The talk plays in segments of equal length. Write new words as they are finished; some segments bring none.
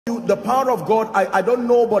The power of God, I don't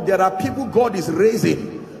know, but there are people God is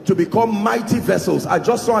raising to become mighty vessels. I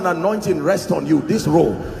just saw an anointing rest on you, this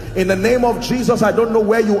role. In the name of Jesus, I don't know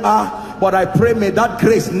where you are, but I pray may that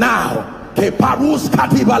grace now, let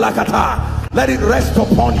it rest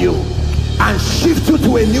upon you and shift you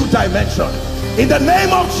to a new dimension. In the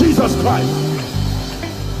name of Jesus Christ.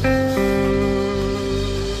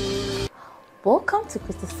 Welcome to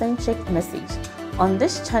Christocentric Message. On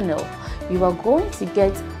this channel, you are going to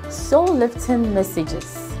get soul-lifting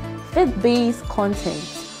messages, faith-based content,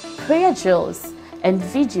 prayer drills, and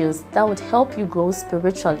videos that would help you grow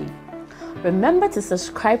spiritually. Remember to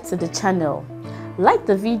subscribe to the channel, like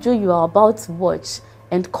the video you are about to watch,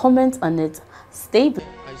 and comment on it. Stay blessed.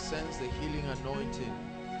 I sense the healing anointing.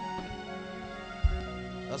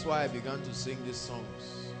 That's why I began to sing these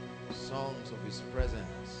songs of His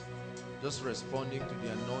presence, just responding to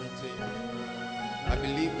the anointing. I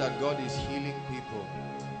believe that God is healing people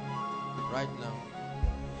right now.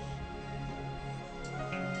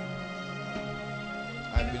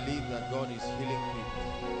 I believe that God is healing people.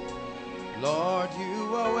 Lord,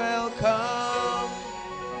 you are welcome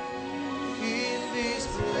in this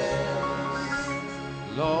place.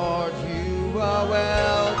 Lord, you are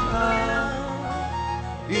welcome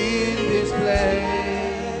in this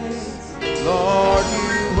place. Lord,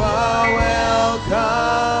 you are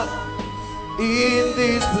welcome in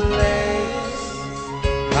this place.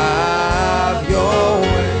 Have your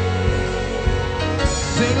way.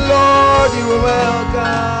 Sing, Lord, you are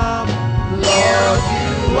welcome. Lord,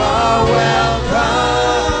 you are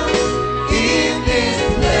welcome in this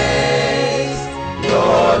place.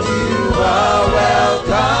 Lord, you are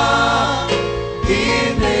welcome in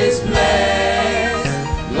this place.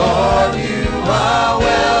 Lord, you are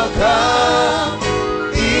welcome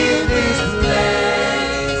in this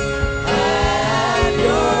place. Have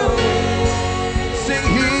your way. Sing,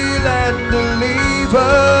 heal and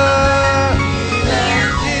deliver.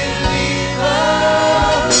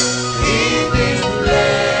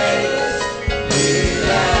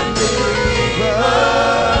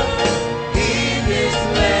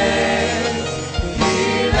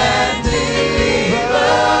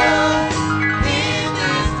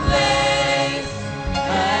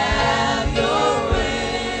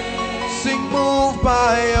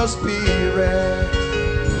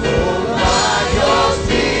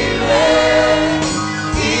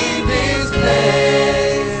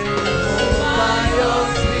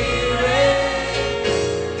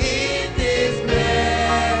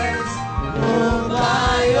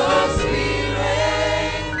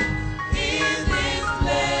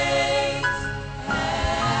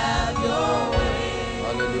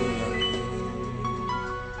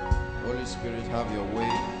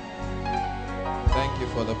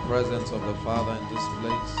 Presence of the Father in this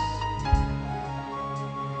place.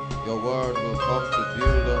 Your word will come to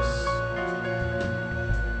build us.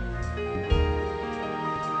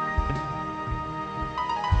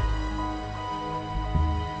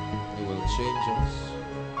 It will change us.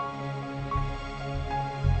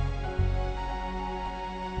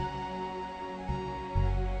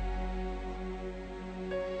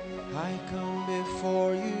 I come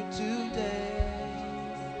before you today,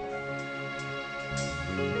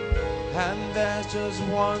 and there's just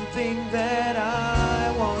one thing that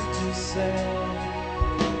I want to say.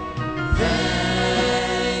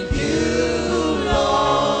 Thank you,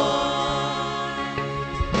 Lord.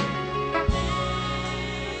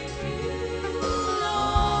 Thank you,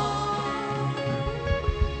 Lord.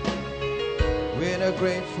 With a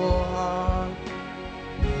grateful heart,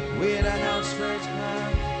 with an outstretched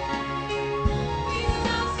hand,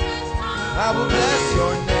 I will bless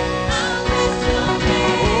your name.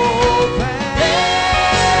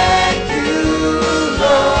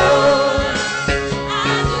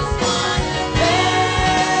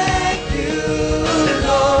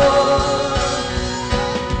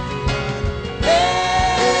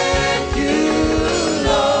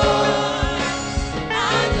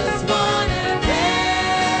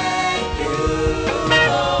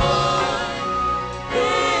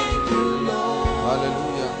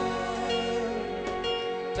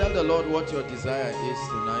 What your desire is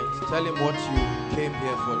tonight. Tell him what you came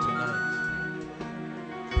here for tonight.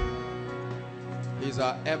 He's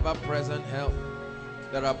our ever-present help.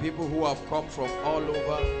 There are people who have come from all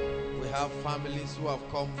over. We have families who have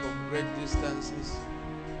come from great distances.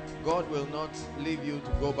 God will not leave you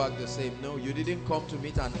to go back the same. No, you didn't come to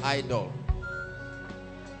meet an idol.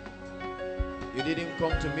 You didn't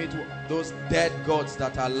come to meet those dead gods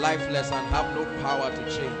that are lifeless and have no power to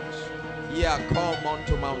change. Ye are come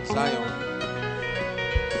unto Mount Zion.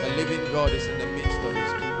 The living God is in the midst of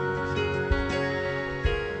his people.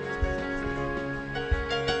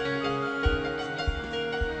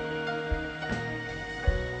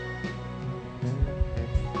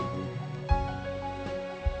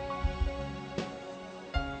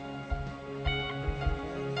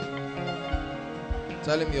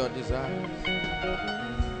 Tell him your desires.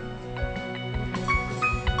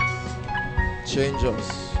 Change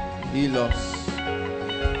us, heal us,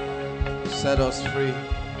 set us free.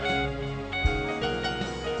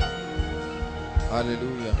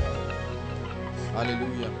 Hallelujah.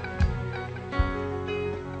 Hallelujah.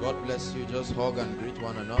 God bless you. Just hug and greet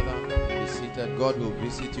one another. Be seated. God will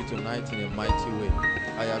visit you tonight in a mighty way.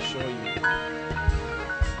 I assure you.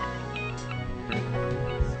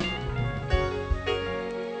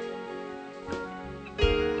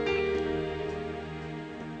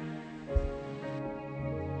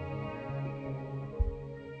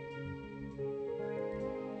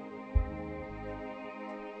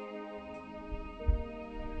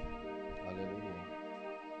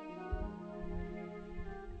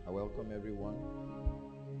 Everyone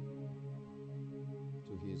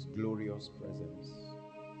to his glorious presence,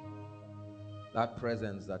 that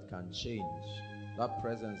presence that can change, that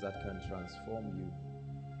presence that can transform you,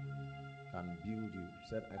 can build you. He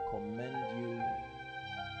said, I commend you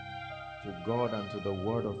to God and to the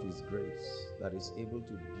word of his grace that is able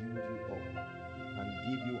to build you up and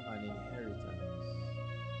give you an inheritance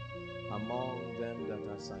among them that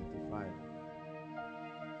are sanctified.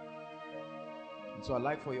 So I'd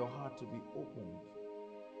like for your heart to be opened,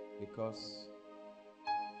 because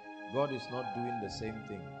God is not doing the same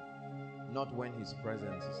thing, not when his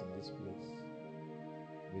presence is in this place.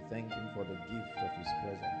 We thank him for the gift of his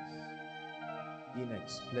presence,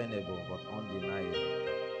 inexplainable but undeniable.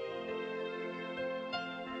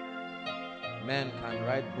 Men can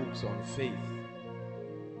write books on faith,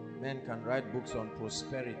 men can write books on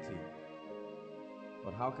prosperity,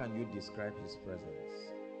 but how can you describe his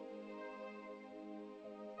presence?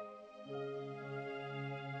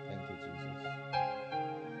 Thank you, Jesus.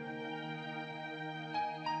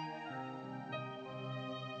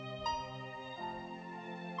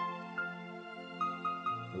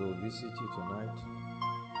 He will visit you tonight,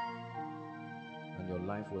 and your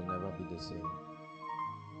life will never be the same.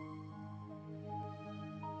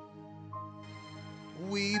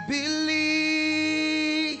 We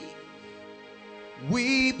believe,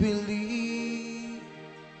 we believe,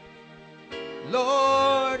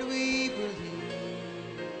 Lord, we believe,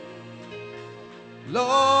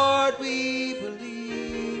 Lord, we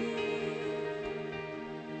believe,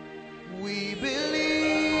 we believe,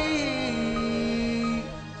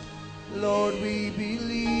 Lord, we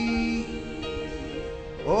believe,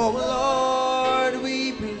 oh Lord,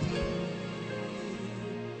 we believe.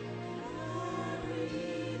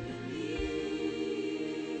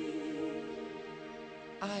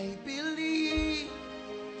 I believe,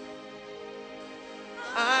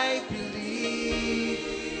 I believe,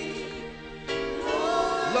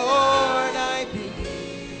 Lord, I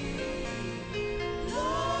believe,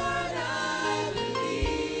 Lord, I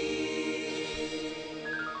believe.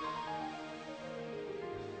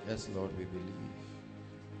 Yes, Lord, we believe.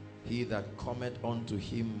 He that cometh unto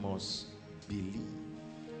him must believe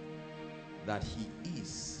that he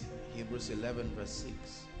is, Hebrews 11 verse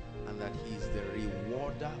 6, and that he is the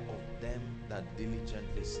rewarder of them that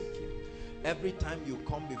diligently seek him. Every time you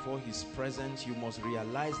come before his presence, you must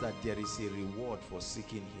realize that there is a reward for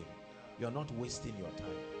seeking him. You're not wasting your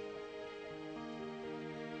time.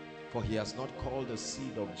 For he has not called the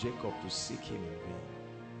seed of Jacob to seek him in vain.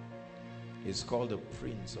 He's called the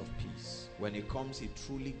Prince of Peace. When he comes, he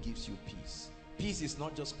truly gives you peace. Peace is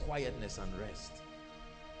not just quietness and rest.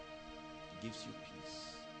 He gives you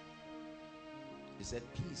peace. He said,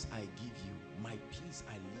 peace I give you, my peace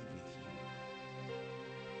I leave with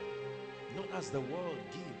you. Not as the world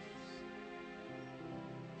gives.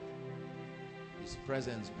 His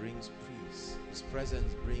presence brings peace. His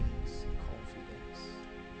presence brings confidence.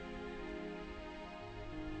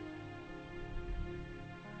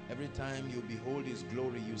 Every time you behold his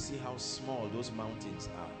glory, you see how small those mountains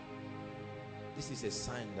are. This is a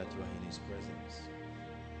sign that you are in his presence.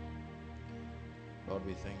 Lord,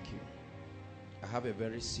 we thank you. I have a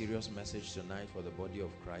very serious message tonight for the body of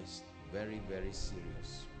Christ. Very, very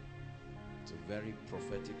serious. It's a very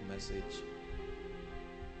prophetic message.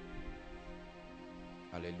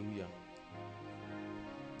 Hallelujah.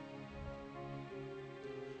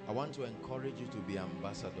 I want to encourage you to be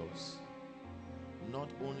ambassadors. Not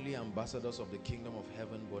only ambassadors of the kingdom of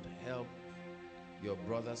heaven, but help your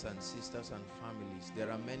brothers and sisters and families. There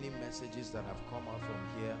are many messages that have come out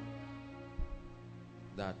from here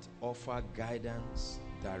that offer guidance,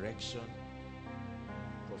 direction,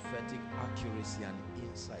 prophetic accuracy and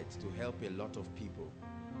insight to help a lot of people.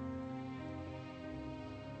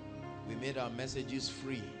 We made our messages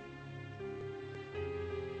free.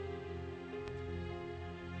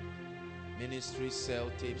 Ministries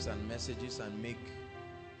sell tapes and messages and make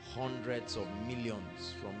hundreds of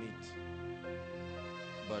millions from it.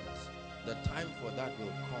 But the time for that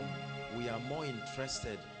will come. We are more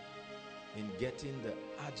interested in getting the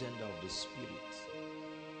agenda of the Spirit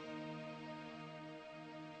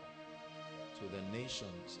to the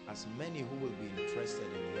nations, as many who will be interested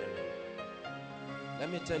in hearing.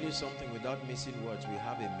 Let me tell you something without missing words. We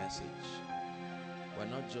have a message. We're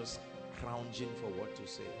not just crouching for what to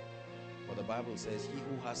say. But the Bible says, he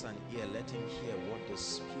who has an ear, let him hear what the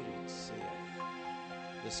Spirit saith.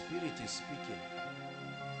 The Spirit is speaking,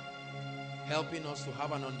 helping us to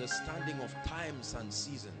have an understanding of times and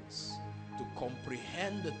seasons, to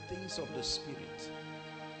comprehend the things of the Spirit.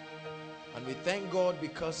 And we thank God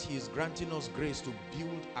because he is granting us grace to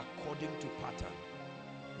build according to pattern.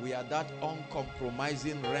 We are that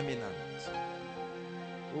uncompromising remnant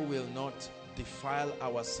who will not defile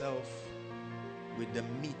ourselves with the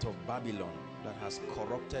meat of Babylon that has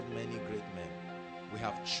corrupted many great men. We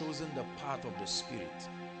have chosen the path of the Spirit,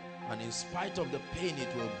 and in spite of the pain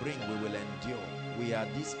it will bring, we will endure. We are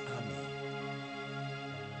this army,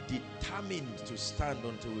 determined to stand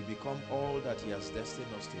until we become all that he has destined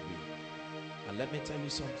us to be. And let me tell you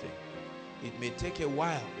something, it may take a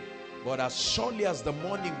while, but as surely as the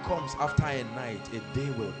morning comes after a night, a day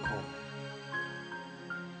will come.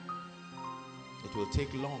 It will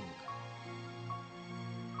take long,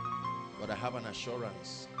 but I have an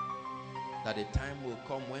assurance that a time will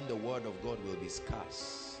come when the word of God will be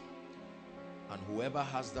scarce, and whoever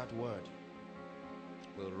has that word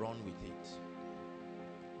will run with it.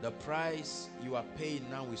 The price you are paying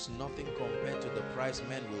now is nothing compared to the price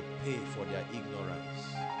men will pay for their ignorance.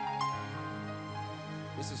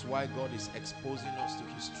 This is why God is exposing us to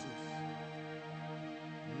his truth.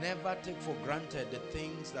 Never take for granted the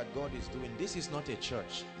things that God is doing. This is not a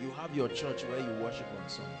church. You have your church where you worship on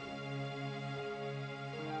Sunday.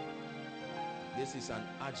 This is an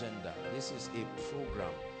agenda. This is a program.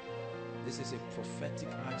 This is a prophetic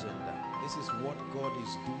agenda. This is what God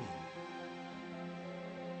is doing.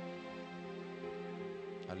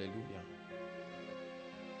 Hallelujah.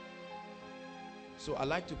 So I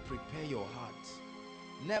like to prepare your heart.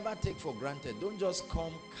 Never take for granted. Don't just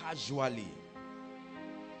come casually.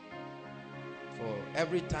 For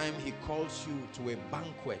every time he calls you to a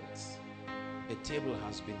banquet, a table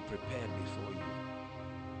has been prepared before you.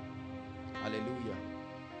 Hallelujah.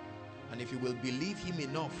 And if you will believe him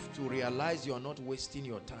enough to realize you are not wasting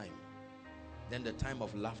your time, then the time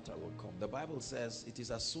of laughter will come. The Bible says it is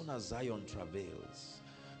as soon as Zion travails.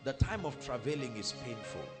 The time of travailing is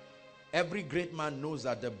painful. Every great man knows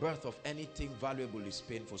that the birth of anything valuable is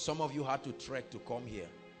painful. Some of you had to trek to come here.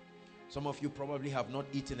 Some of you probably have not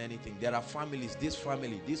eaten anything. There are families, this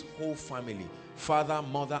whole family, father,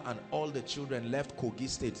 mother, and all the children left Kogi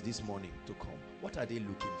State this morning to come. What are they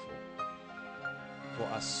looking for? For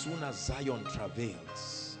as soon as Zion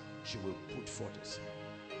travails, she will put forth a son.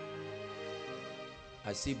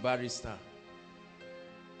 I see Barrister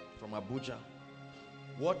from Abuja.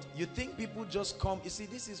 What you think people just come? You see,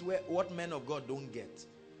 this is what men of God don't get.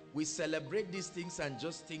 We celebrate these things and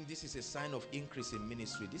just think this is a sign of increase in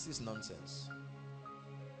ministry. This is nonsense.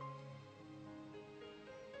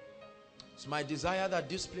 It's my desire that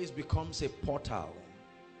this place becomes a portal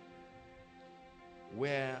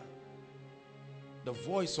where the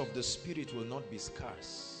voice of the Spirit will not be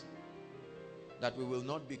scarce, that we will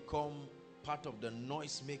not become part of the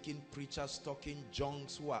noise-making preachers talking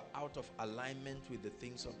junks who are out of alignment with the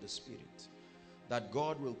things of the Spirit. That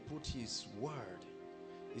God will put his word.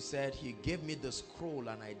 He said he gave me the scroll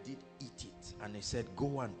and I did eat it, and he said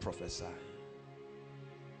go and prophesy.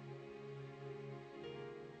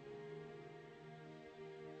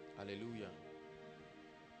 Hallelujah.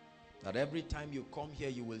 That every time you come here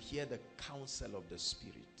you will hear the counsel of the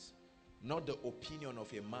Spirit, not the opinion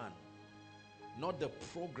of a man, not the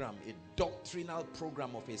program, a doctrinal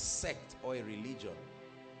program of a sect or a religion,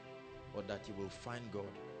 but that you will find God.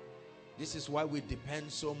 This is why we depend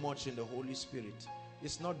so much in the Holy Spirit.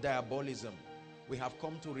 It's not diabolism. We have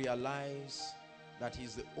come to realize that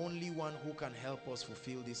he's the only one who can help us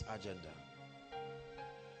fulfill this agenda.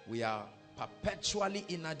 We are perpetually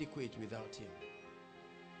inadequate without him.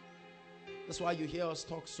 That's why you hear us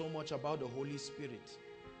talk so much about the Holy Spirit.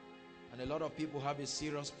 And a lot of people have a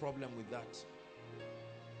serious problem with that.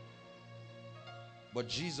 But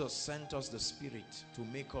Jesus sent us the Spirit to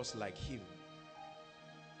make us like him.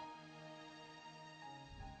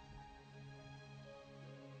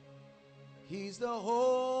 He's the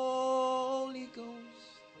Holy Ghost.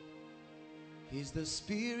 He's the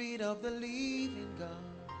Spirit of the living God.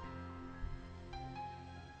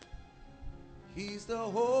 He's the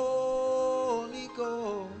Holy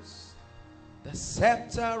Ghost. The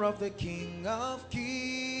scepter of the King of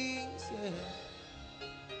Kings, yeah.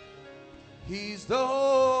 He's the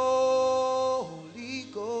Holy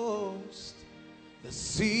Ghost, the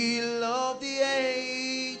seal of the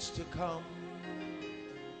age to come.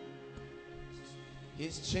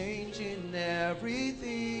 He's changing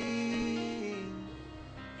everything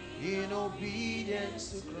in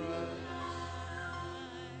obedience to Christ.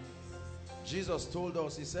 Jesus told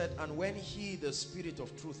us, he said, and when he, the Spirit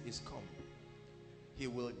of truth, is come, he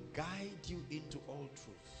will guide you into all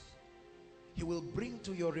truth. He will bring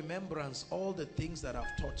to your remembrance all the things that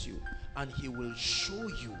I've taught you, and he will show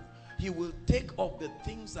you. He will take up the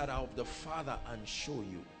things that are of the Father and show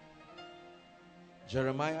you.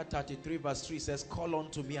 Jeremiah 33 verse 3 says, call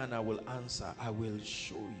unto me and I will answer. I will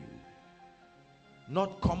show you.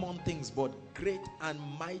 Not common things, but great and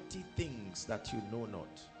mighty things that you know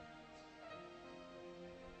not.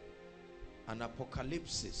 An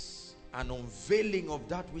apocalypse, an unveiling of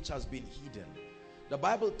that which has been hidden. The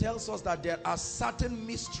Bible tells us that there are certain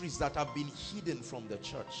mysteries that have been hidden from the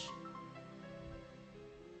church,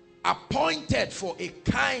 appointed for a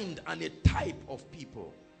kind and a type of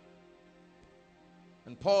people.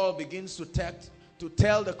 And Paul begins to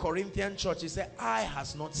tell the Corinthian church, he said, eye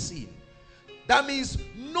has not seen. That means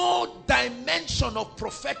no dimension of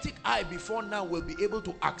prophetic eye before now will be able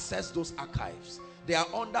to access those archives. They are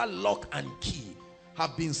under lock and key,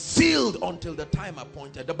 have been sealed until the time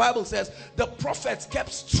appointed. The Bible says the prophets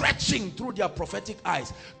kept stretching through their prophetic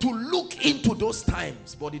eyes to look into those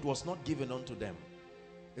times, but it was not given unto them.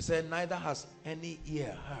 He said, neither has any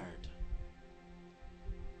ear heard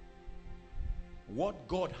what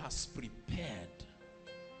God has prepared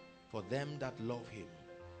for them that love him.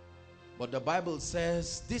 But the Bible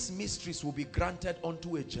says these mysteries will be granted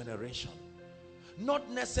unto a generation.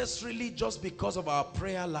 Not necessarily just because of our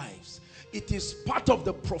prayer lives. It is part of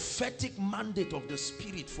the prophetic mandate of the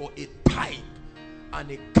Spirit for a type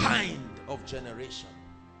and a kind of generation.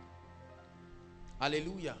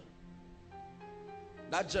 Hallelujah.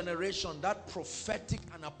 That generation, that prophetic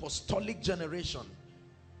and apostolic generation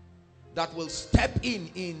that will step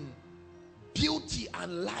in beauty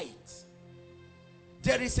and light.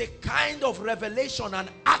 There is a kind of revelation and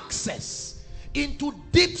access into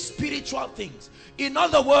deep spiritual things. In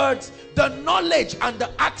other words, the knowledge and the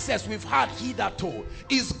access we've had hitherto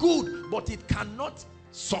is good, but it cannot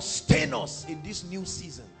sustain us in these new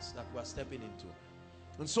seasons that we're stepping into.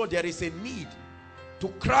 And so there is a need to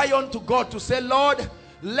cry unto God to say, Lord,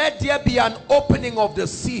 let there be an opening of the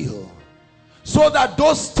seal, so that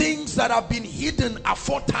those things that have been hidden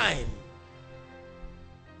aforetime,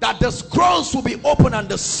 that the scrolls will be open and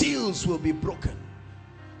the seals will be broken,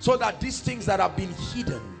 so that these things that have been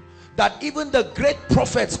hidden, that even the great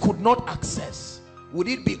prophets could not access, would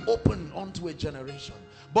it be open unto a generation.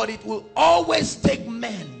 But it will always take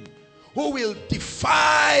men who will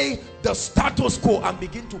defy the status quo and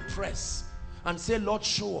begin to press and say, Lord,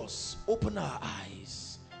 show us, open our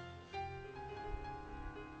eyes,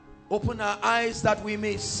 open our eyes that we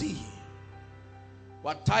may see.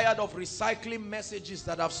 We're tired of recycling messages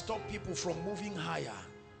that have stopped people from moving higher.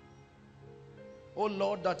 Oh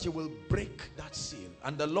Lord, that you will break that seal.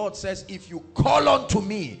 And the Lord says, if you call unto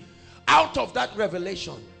me out of that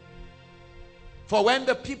revelation. For when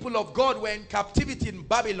the people of God were in captivity in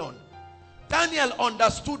Babylon, Daniel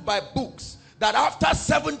understood by books that after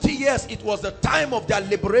 70 years it was the time of their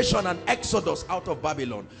liberation and exodus out of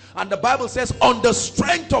Babylon. And the Bible says on the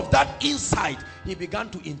strength of that insight, he began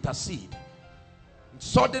to intercede. And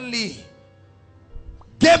suddenly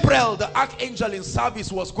Gabriel, the archangel in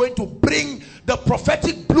service, was going to bring the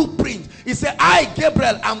prophetic blueprint. He said, I,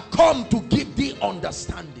 Gabriel, am come to give thee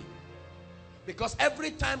understanding. Because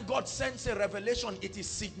every time God sends a revelation, it is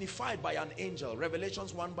signified by an angel.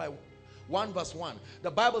 Revelations 1 verse 1.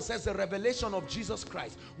 The Bible says the revelation of Jesus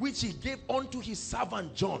Christ, which he gave unto his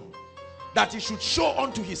servant John, that he should show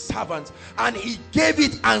unto his servants, and he gave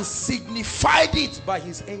it and signified it by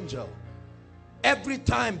his angel. Every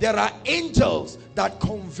time there are angels that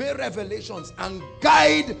convey revelations and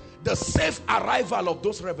guide the safe arrival of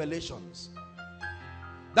those revelations.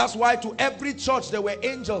 That's why to every church there were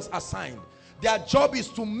angels assigned. Their job is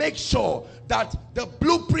to make sure that the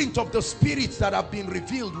blueprint of the spirits that have been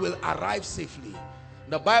revealed will arrive safely.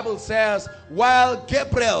 The Bible says, while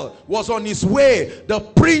Gabriel was on his way, the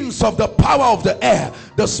prince of the power of the air,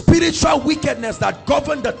 the spiritual wickedness that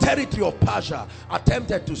governed the territory of Persia,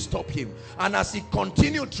 attempted to stop him. And as he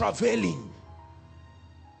continued traveling,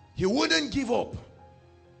 he wouldn't give up.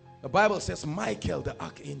 The Bible says Michael the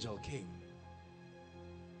archangel came,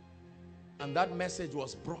 and that message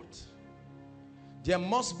was brought. There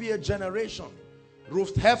must be a generation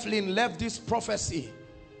Ruth Heflin left this prophecy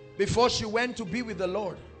before she went to be with the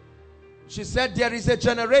Lord. She said, there is a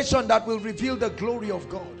generation that will reveal the glory of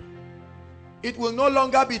God. It will no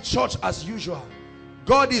longer be church as usual.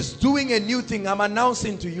 God is doing a new thing. I'm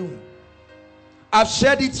announcing to you. I've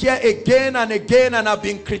shared it here again and again, and I've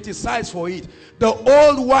been criticized for it. The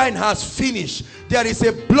old wine has finished. There is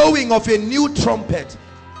a blowing of a new trumpet.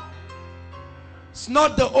 It's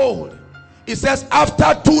not the old. It says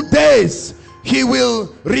after 2 days he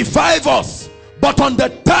will revive us, but on the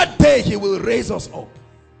 3rd day he will raise us up.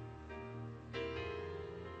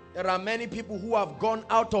 There are many people who have gone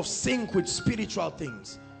out of sync with spiritual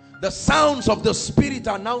things. The sounds of the spirit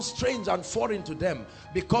are now strange and foreign to them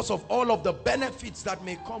because of all of the benefits that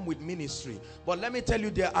may come with ministry. But let me tell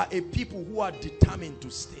you, there are a people who are determined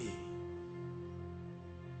to stay.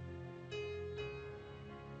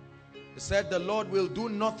 He said the Lord will do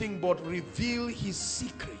nothing but reveal his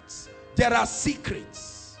secrets. There are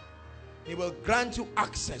secrets. He will grant you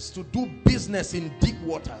access to do business in deep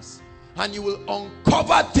waters, and you will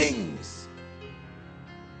uncover things.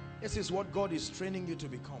 This is what God is training you to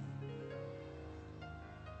become.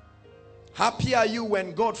 Happy are you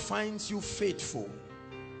when God finds you faithful.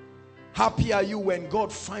 Happy are you when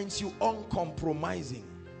God finds you uncompromising.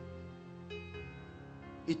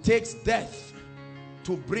 It takes death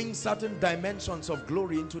to bring certain dimensions of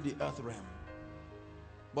glory into the earth realm.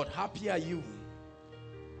 But happy are you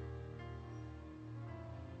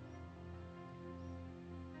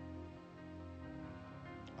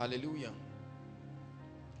hallelujah.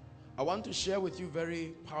 I want to share with you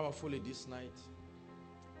very powerfully this night.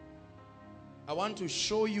 I want to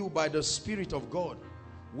show you by the Spirit of God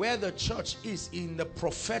where the church is in the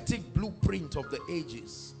prophetic blueprint of the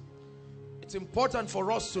ages. It's important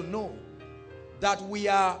for us to know that we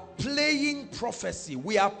are playing prophecy.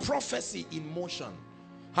 We are prophecy in motion.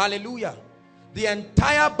 Hallelujah. The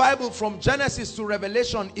entire Bible from Genesis to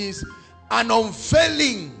Revelation is an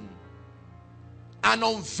unveiling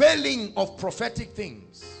of prophetic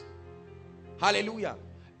things. Hallelujah.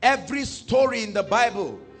 Every story in the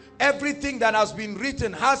Bible, everything that has been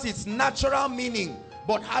written has its natural meaning,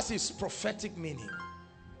 but has its prophetic meaning.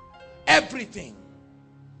 Everything.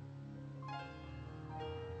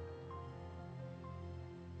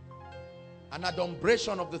 An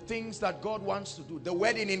adumbration of the things that God wants to do. The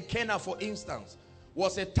wedding in Cana, for instance,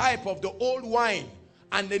 was a type of the old wine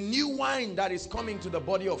and the new wine that is coming to the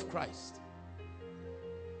body of Christ.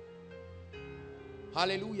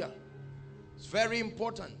 Hallelujah. It's very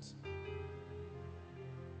important.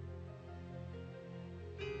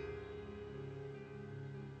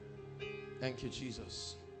 Thank you,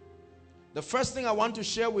 Jesus. The first thing I want to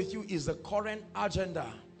share with you is the current agenda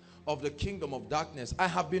of the kingdom of darkness. I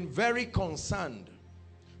have been very concerned.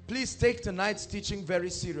 Please take tonight's teaching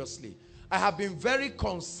very seriously. I have been very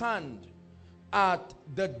concerned at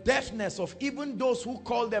the deafness of even those who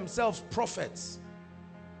call themselves prophets.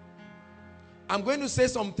 I'm going to say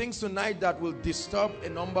some things tonight that will disturb a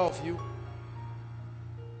number of you.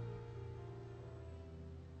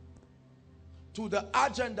 To the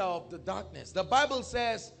agenda of the darkness. The Bible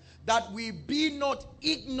says that we be not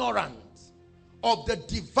ignorant of the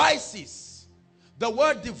devices. The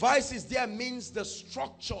word devices there means the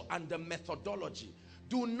structure and the methodology.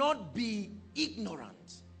 Do not be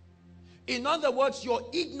ignorant. In other words, your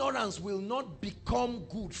ignorance will not become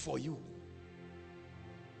good for you.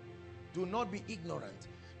 Do not be ignorant.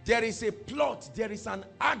 There is a plot, there is an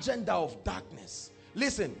agenda of darkness.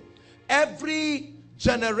 Listen, every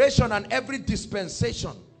generation and every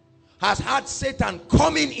dispensation has had Satan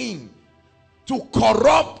coming in to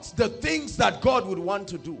corrupt the things that God would want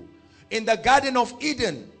to do. In the Garden of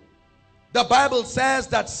Eden, the Bible says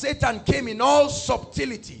that Satan came in all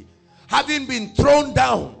subtlety, having been thrown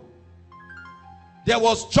down. There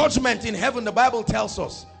was judgment in heaven, the Bible tells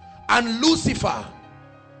us. And Lucifer,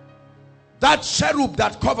 that cherub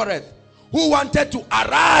that covereth, who wanted to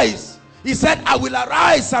arise, he said, I will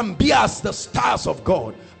arise and be as the stars of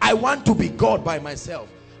God. I want to be God by myself.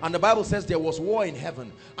 And the Bible says there was war in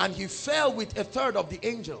heaven, and he fell with a third of the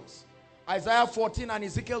angels. Isaiah 14 and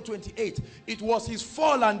Ezekiel 28. It was his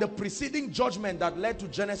fall and the preceding judgment that led to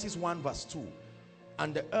Genesis 1 verse 2.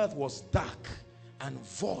 And the earth was dark and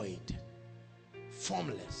void,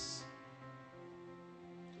 formless.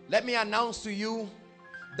 Let me announce to you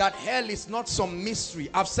that hell is not some mystery.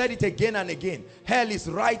 I've said it again and again. Hell is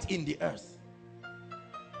right in the earth.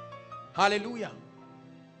 Hallelujah.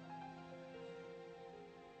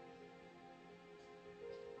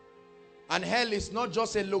 And hell is not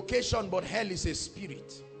just a location, but hell is a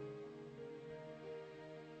spirit.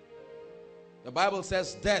 The Bible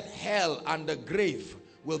says death, hell, and the grave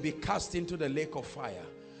will be cast into the lake of fire.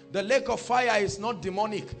 The lake of fire is not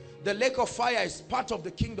demonic. The lake of fire is part of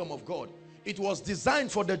the kingdom of God. It was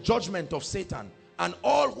designed for the judgment of Satan and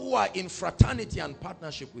all who are in fraternity and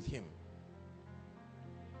partnership with him.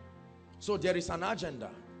 So there is an agenda.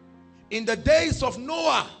 In the days of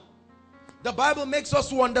Noah, the Bible makes us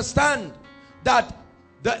to understand that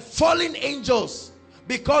the fallen angels,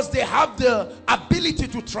 because they have the ability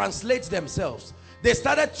to translate themselves, they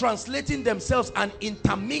started translating themselves and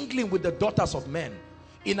intermingling with the daughters of men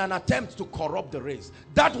in an attempt to corrupt the race.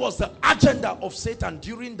 That was the agenda of Satan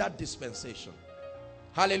during that dispensation.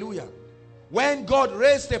 Hallelujah. When God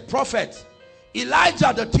raised a prophet,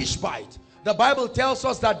 Elijah the Tishbite, the Bible tells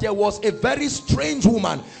us that there was a very strange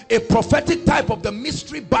woman, a prophetic type of the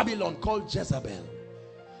mystery Babylon called Jezebel.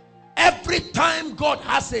 Every time God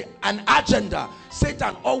has an agenda,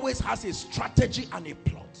 Satan always has a strategy and a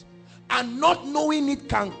plot. And not knowing it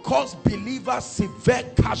can cause believers severe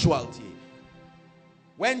casualty.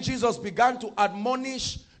 When Jesus began to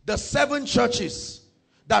admonish the 7 churches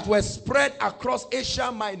that were spread across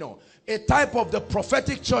Asia Minor, a type of the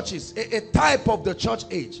prophetic churches, a type of the church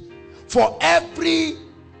age, for every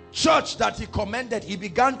church that he commended, he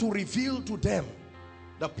began to reveal to them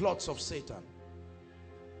the plots of Satan.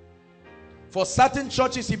 For certain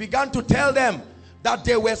churches, he began to tell them that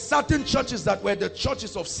there were certain churches that were the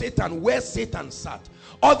churches of Satan, where Satan sat.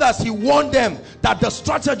 Others, he warned them that the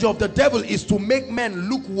strategy of the devil is to make men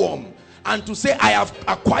lukewarm and to say, I have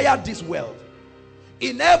acquired this wealth.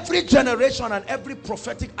 In every generation and every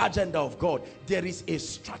prophetic agenda of God, there is a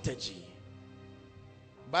strategy.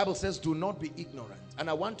 The Bible says, do not be ignorant. And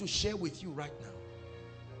I want to share with you right now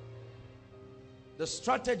the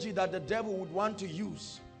strategy that the devil would want to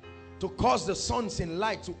use to cause the sons in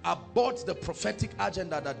light to abort the prophetic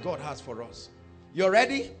agenda that God has for us. You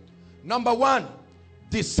ready? Number 1,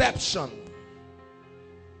 deception.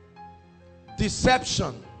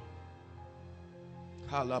 Deception.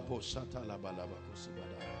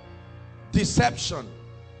 Deception.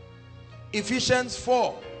 Ephesians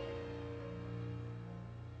 4.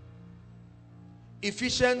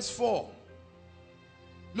 Ephesians 4.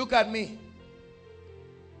 Look at me.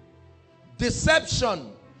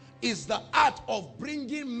 Deception is the art of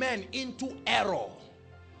bringing men into error.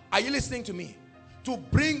 Are you listening to me? To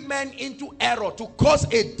bring men into error, to cause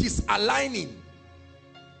a disaligning.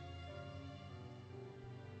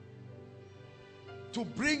 To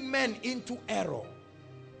bring men into error.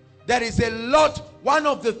 There is a lot, one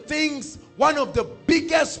of the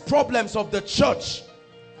biggest problems of the church,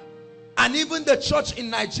 and even the church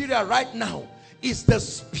in Nigeria right now, is the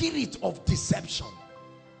spirit of deception.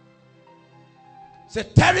 It's a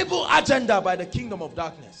terrible agenda by the kingdom of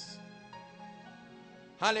darkness.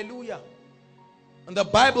 Hallelujah. And the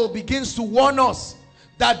Bible begins to warn us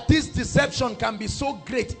that this deception can be so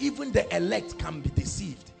great, even the elect can be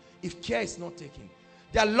deceived if care is not taken.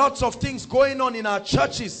 There are lots of things going on in our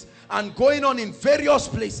churches and going on in various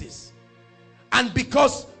places. And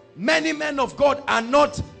because many men of God are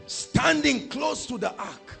not standing close to the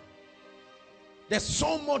ark, there's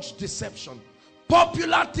so much deception.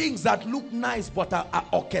 Popular things that look nice but are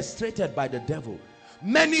orchestrated by the devil.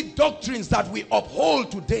 Many doctrines that we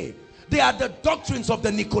uphold today, they are the doctrines of the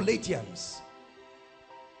Nicolaitans.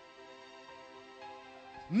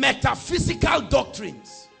 Metaphysical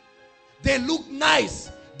doctrines. They look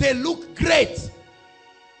nice. They look great.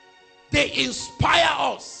 They inspire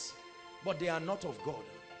us. But they are not of God.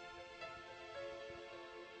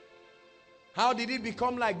 How did it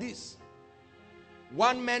become like this?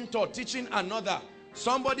 One mentor teaching another.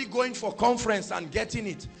 Somebody going for conference and getting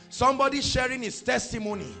it. Somebody sharing his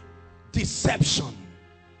testimony. Deception.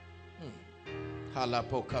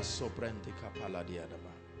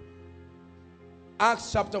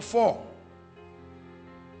 Acts chapter 4.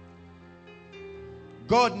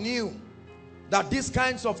 God knew that these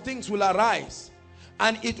kinds of things will arise.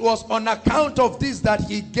 And it was on account of this that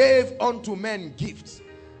he gave unto men gifts.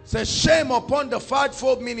 Says, shame upon the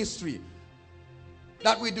fivefold ministry,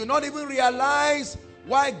 that we do not even realize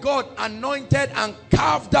why God anointed and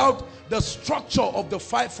carved out the structure of the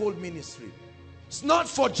fivefold ministry. It's not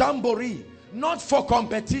for jamboree, not for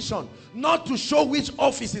competition, not to show which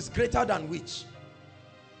office is greater than which.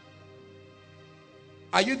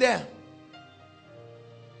 Are you there?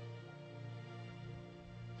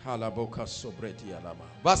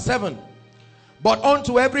 Verse 7. But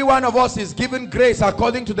unto every one of us is given grace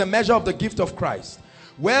according to the measure of the gift of Christ.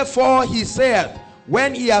 Wherefore he saith,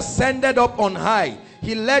 when he ascended up on high,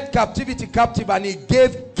 he led captivity captive, and he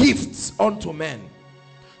gave gifts unto men.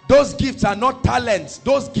 Those gifts are not talents.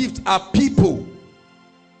 Those gifts are people.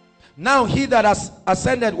 Now he that has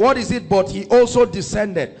ascended, what is it? But he also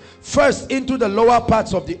descended first into the lower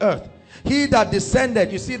parts of the earth. He that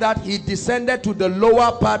descended, you see that? He descended to the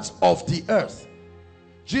lower parts of the earth.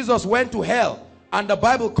 Jesus went to hell, and the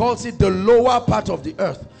Bible calls it the lower part of the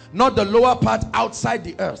earth, not the lower part outside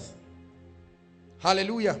the earth.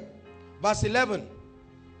 Hallelujah. Verse 11.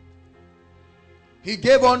 He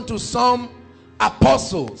gave unto some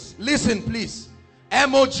apostles. Listen please.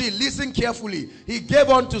 M-O-G, listen carefully. He gave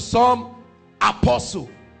unto some apostle,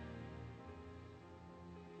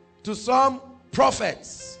 to some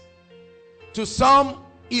prophets, to some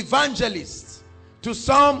evangelists, to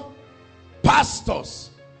some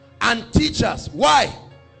pastors and teachers. Why?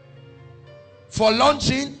 For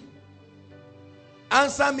launching?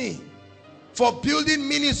 Answer me. For building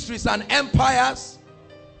ministries and empires?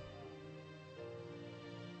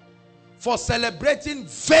 For celebrating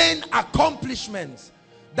vain accomplishments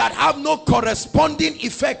that have no corresponding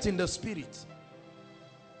effect in the spirit?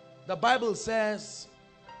 The Bible says,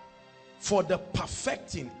 for the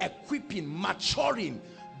perfecting, equipping, maturing,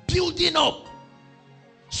 building up,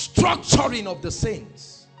 structuring of the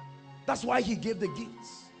saints. That's why he gave the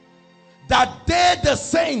gifts. That they, the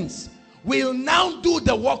saints, will now do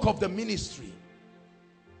the work of the ministry,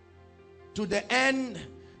 to the end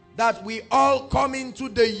that we all come into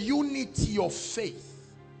the unity of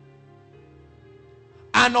faith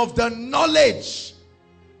and of the knowledge,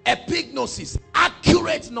 epignosis,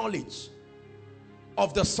 accurate knowledge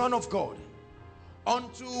of the Son of God,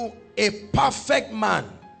 unto a perfect man,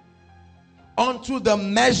 unto the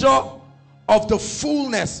measure of the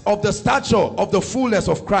fullness of the stature of the fullness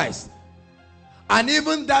of Christ. And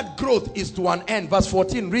even that growth is to an end. Verse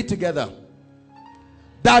 14, read together.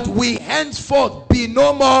 That we henceforth be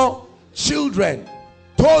no more children,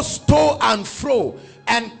 tossed to and fro,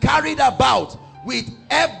 and carried about with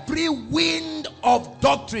every wind of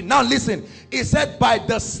doctrine. Now listen, it said, by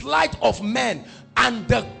the sleight of men and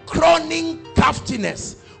the cunning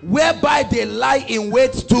craftiness, whereby they lie in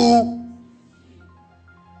wait to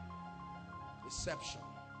deception.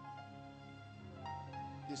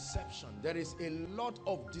 Deception. There is a lot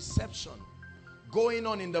of deception going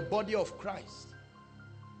on in the body of Christ.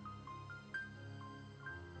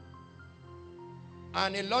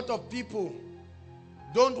 And a lot of people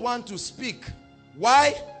don't want to speak.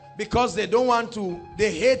 Why? Because they don't want to,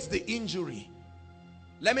 they hate the injury.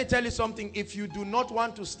 Let me tell you something. If you do not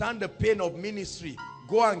want to stand the pain of ministry,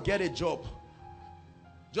 go and get a job.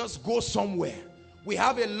 Just go somewhere. We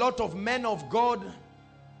have a lot of men of God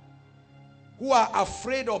who are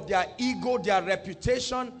afraid of their ego, their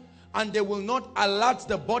reputation, and they will not alert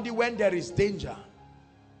the body when there is danger.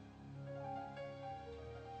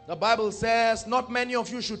 The Bible says, not many of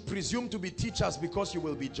you should presume to be teachers because you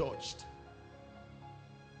will be judged.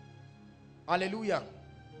 Hallelujah.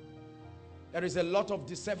 There is a lot of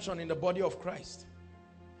deception in the body of Christ.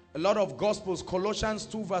 A lot of gospels. Colossians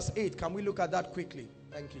 2 verse 8. Can we look at that quickly?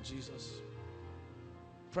 Thank you, Jesus.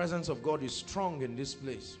 Presence of God is strong in this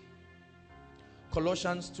place.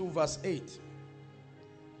 Colossians 2 verse 8.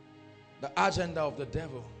 The agenda of the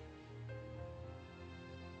devil.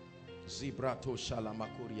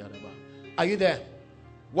 Are you there?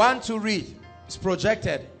 1 to read. It's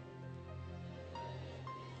projected.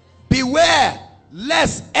 Beware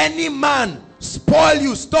lest any man spoil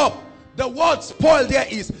you. Stop. The word spoil there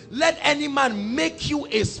is, let any man make you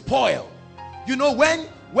a spoil. You know, when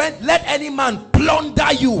let any man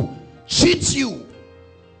plunder you, cheat you,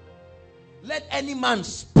 let any man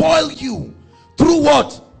spoil you through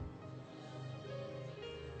what?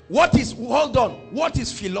 What is, hold on, what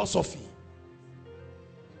is philosophy?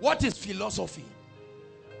 What is philosophy?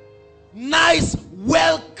 Nice,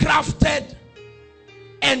 well-crafted,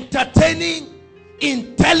 entertaining,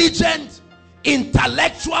 intelligent,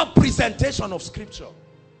 intellectual presentation of scripture.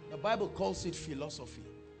 The Bible calls it philosophy.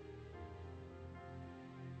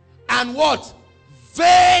 And what?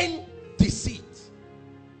 Vain deceit.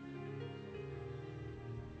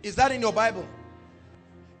 Is that in your Bible?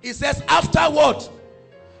 It says, after what?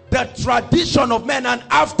 The tradition of men, and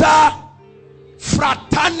after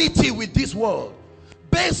fraternity with this world,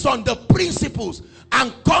 based on the principles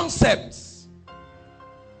and concepts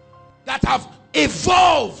that have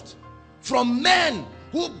evolved from men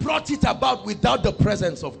who brought it about without the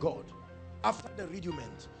presence of God. After the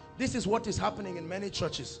rudiment. This is what is happening in many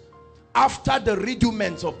churches. After the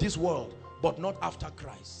rudiments of this world, but not after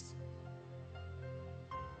Christ.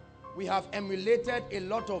 We have emulated a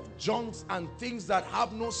lot of junks and things that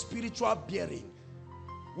have no spiritual bearing.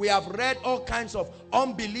 We have read all kinds of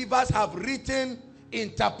unbelievers have written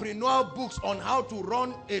entrepreneurial books on how to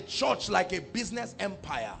run a church like a business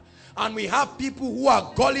empire. And we have people who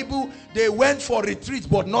are gullible. They went for retreats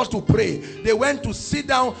but not to pray. They went to sit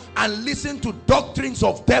down and listen to doctrines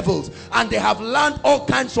of devils, and they have learned all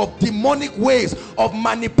kinds of demonic ways of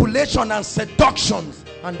manipulation and seductions,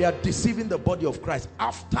 and they are deceiving the body of Christ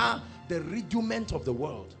after the redeemment of the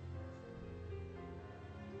world.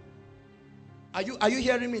 Are you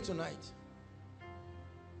hearing me tonight?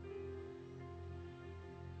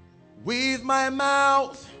 With my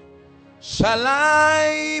mouth shall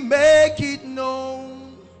I make it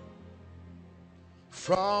known,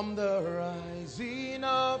 from the rising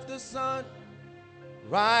of the sun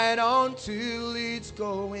right on till it's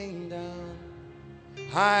going down.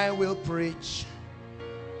 I will preach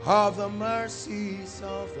of the mercies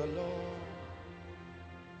of the Lord.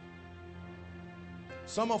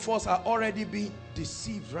 Some of us are already being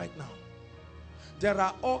deceived right now. There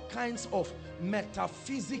are all kinds of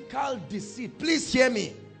metaphysical deceit. Please hear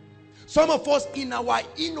me. Some of us, in our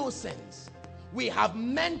innocence, we have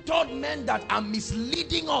mentored men that are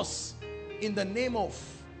misleading us in the name of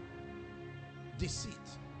deceit.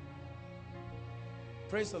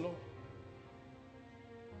 Praise the Lord.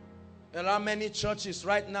 There are many churches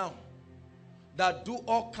right now that do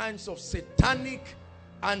all kinds of satanic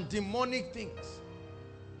and demonic things.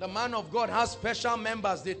 The man of God has special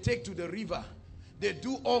members they take to the river. They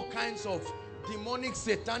do all kinds of demonic,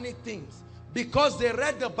 satanic things. Because they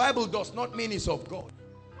read the Bible does not mean it's of God.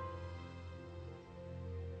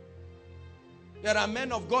 There are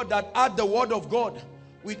men of God that add the word of God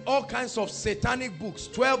with all kinds of satanic books.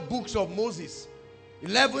 12 books of Moses,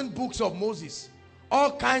 11 books of Moses,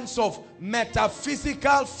 all kinds of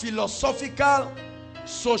metaphysical, philosophical,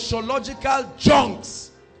 sociological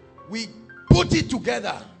junks. We put it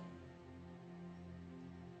together.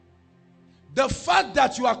 The fact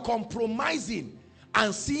that you are compromising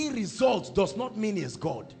and seeing results does not mean it's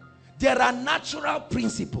God. There are natural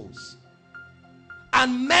principles,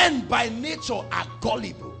 and men by nature are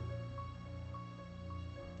gullible.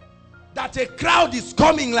 That a crowd is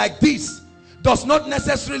coming like this does not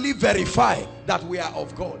necessarily verify that we are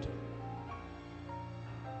of God.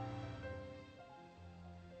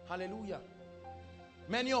 Hallelujah.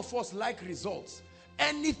 Many of us like results.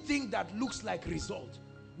 Anything that looks like result,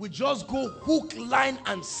 we just go hook, line,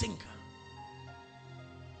 and sinker.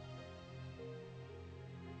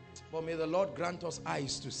 But may the Lord grant us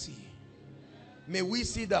eyes to see. May we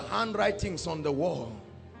see the handwritings on the wall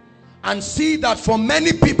and see that for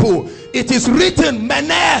many people it is written,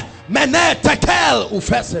 Mene, Mene, Tekel,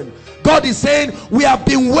 Ufesen. God is saying, we have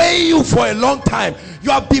been weighing you for a long time. You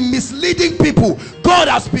have been misleading people. God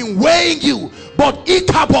has been weighing you. But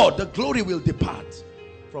Ichabod, the glory will depart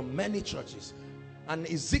from many churches. And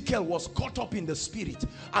Ezekiel was caught up in the spirit.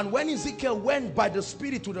 And when Ezekiel went by the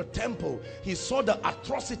spirit to the temple, he saw the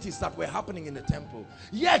atrocities that were happening in the temple.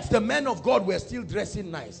 Yet the men of God were still dressing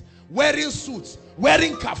nice, wearing suits,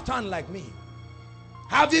 wearing kaftan like me,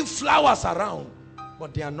 having flowers around,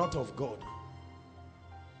 but they are not of God.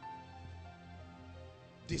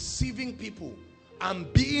 Deceiving people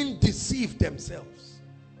and being deceived themselves.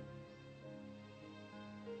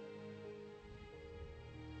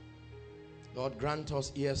 Lord, grant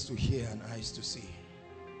us ears to hear and eyes to see.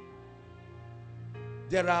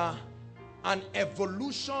 There are an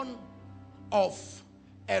evolution of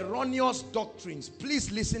erroneous doctrines.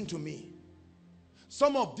 Please listen to me.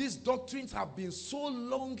 Some of these doctrines have been so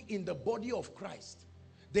long in the body of Christ.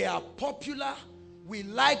 They are popular. We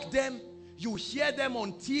like them. You hear them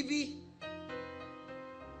on TV.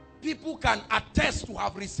 People can attest to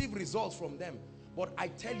have received results from them. But I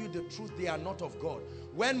tell you the truth, they are not of God.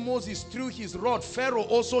 When Moses threw his rod, Pharaoh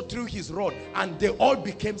also threw his rod, and they all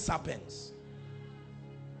became serpents.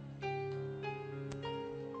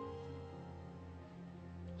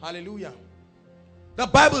 Hallelujah. The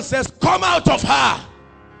Bible says, come out of her.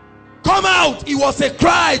 Come out. It was a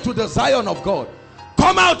cry to the Zion of God.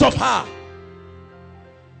 Come out of her.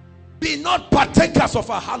 Be not partakers of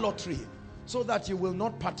her harlotry, so that you will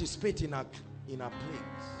not participate in her plagues.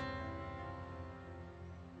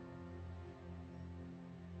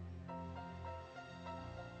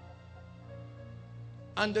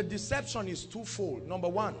 And the deception is twofold. Number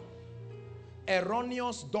one,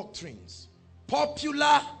 erroneous doctrines.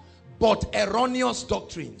 Popular but erroneous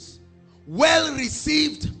doctrines. Well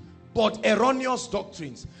received but erroneous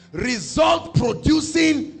doctrines. Result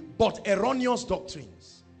producing but erroneous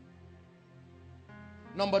doctrines.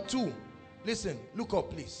 Number two, listen, look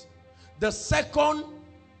up please. The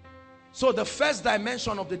first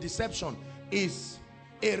dimension of the deception is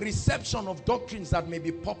a reception of doctrines that may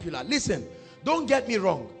be popular. Listen, don't get me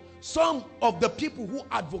wrong. Some of the people who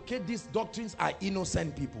advocate these doctrines are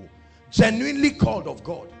innocent people, genuinely called of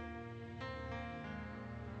God.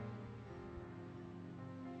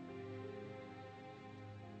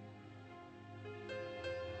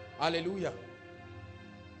 Hallelujah.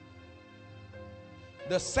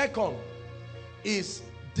 The second is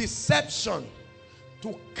deception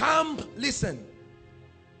to camp. Listen,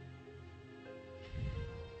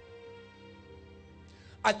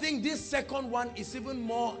 I think this second one is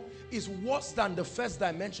is worse than the first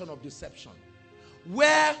dimension of deception,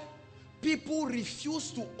 where people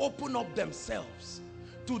refuse to open up themselves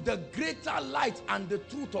to the greater light and the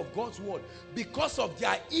truth of God's word because of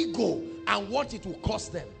their ego and what it will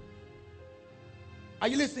cost them. Are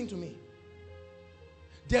you listening to me?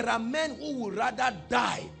 There are men who would rather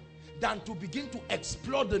die than to begin to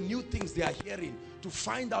explore the new things they are hearing to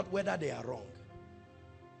find out whether they are wrong.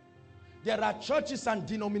 There are churches and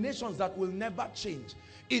denominations that will never change.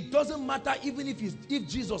 It doesn't matter even if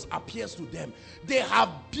Jesus appears to them. They have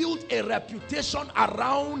built a reputation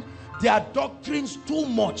around their doctrines too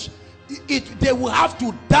much. They will have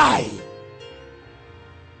to die.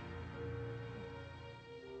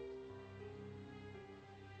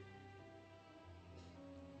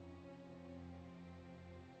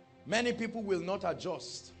 Many people will not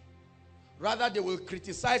adjust. Rather, they will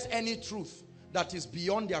criticize any truth that is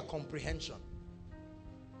beyond their comprehension.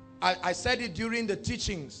 I said it during the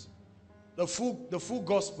teachings, the full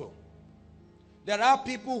gospel. There are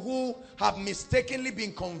people who have mistakenly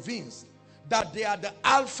been convinced that they are the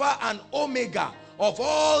Alpha and Omega of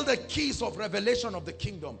all the keys of revelation of the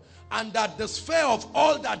kingdom, and that the sphere of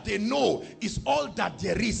all that they know is all that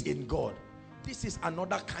there is in God. This is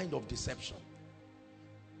another kind of deception.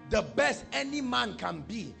 The best any man can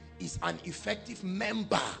be is an effective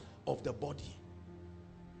member of the body.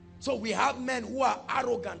 So we have men who are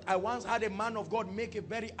arrogant. I once had a man of God make a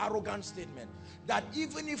very arrogant statement that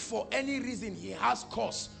even if for any reason he has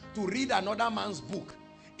cause to read another man's book,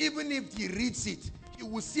 even if he reads it, he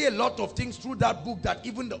will see a lot of things through that book that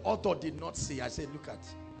even the author did not see. I said, look at.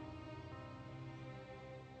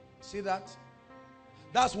 See that?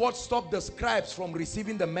 That's what stopped the scribes from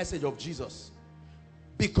receiving the message of Jesus.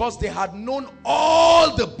 Because they had known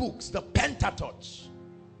all the books, the Pentateuch.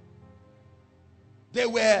 They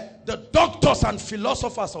were the doctors and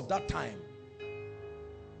philosophers of that time.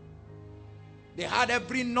 They had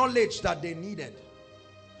every knowledge that they needed.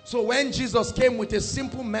 So when Jesus came with a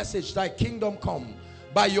simple message, thy kingdom come,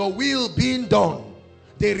 by your will being done,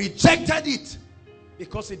 they rejected it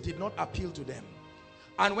because it did not appeal to them.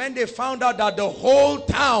 And when they found out that the whole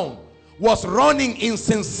town was running in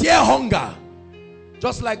sincere hunger,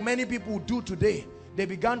 just like many people do today, they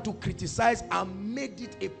began to criticize and made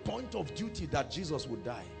it a point of duty that Jesus would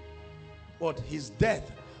die. But his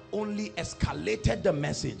death only escalated the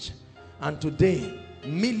message. And today,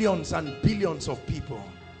 millions and billions of people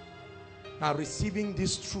are receiving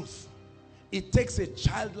this truth. It takes a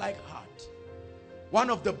childlike heart. One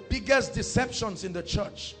of the biggest deceptions in the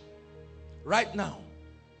church right now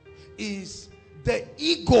is the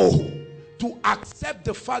ego to accept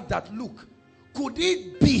the fact that, look, could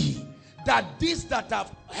it be that this that I've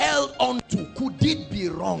held on to, could it be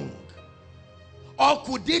wrong? Or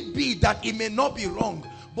could it be that it may not be wrong,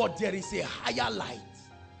 but there is a higher light?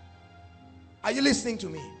 Are you listening to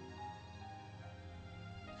me?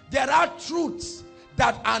 There are truths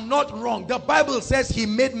that are not wrong. The Bible says he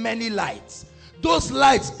made many lights. Those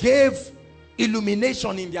lights gave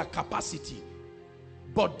illumination in their capacity.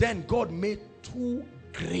 But then God made two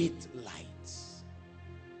great lights.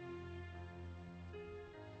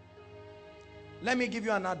 Let me give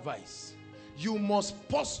you an advice. You must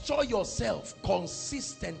posture yourself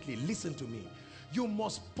consistently. Listen to me. You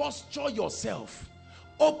must posture yourself.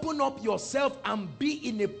 Open up yourself and be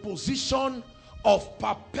in a position of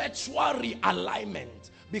perpetual realignment,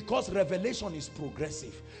 because revelation is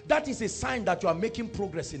progressive. That is a sign that you are making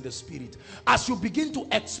progress in the spirit. As you begin to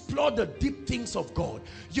explore the deep things of God,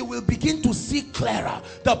 you will begin to see clearer.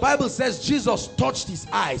 The Bible says Jesus touched his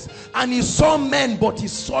eyes and he saw men, but he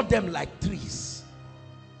saw them like trees.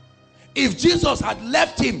 If Jesus had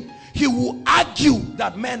left him, he would argue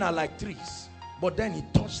that men are like trees. But then he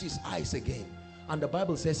touched his eyes again, and the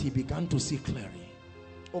Bible says he began to see clearly.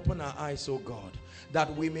 Open our eyes, O God,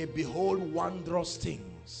 that we may behold wondrous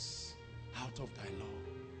things out of thy law.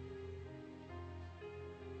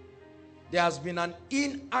 There has been an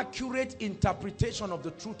inaccurate interpretation of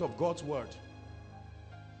the truth of God's word.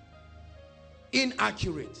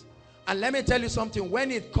 Inaccurate. And let me tell you something,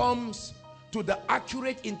 when it comes to the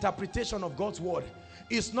accurate interpretation of God's word,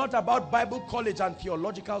 it's not about Bible college and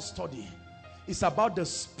theological study. It's about the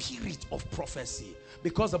spirit of prophecy.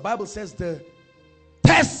 Because the Bible says the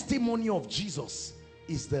testimony of Jesus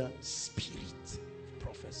is the spirit of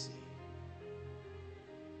prophecy.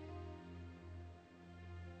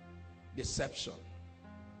 Deception.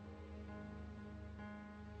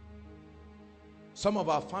 Some of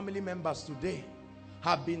our family members today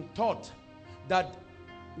have been taught that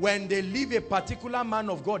when they leave a particular man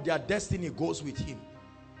of God, their destiny goes with him.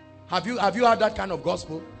 Have you heard that kind of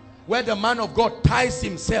gospel? Where the man of God ties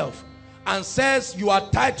himself and says, you are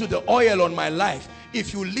tied to the oil on my life.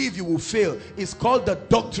 If you leave, you will fail. It's called the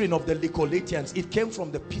doctrine of the Nicolaitans. It came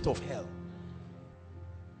from the pit of hell.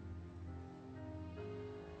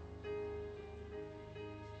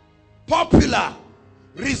 Popular,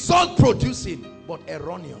 result producing, but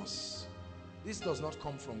erroneous. This does not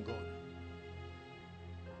come from God.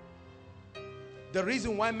 The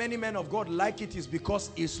reason why many men of God like it is because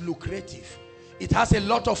it's lucrative. It has a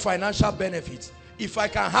lot of financial benefits. If I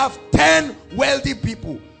can have 10 wealthy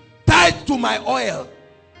people tied to my oil.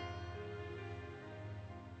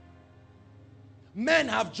 Men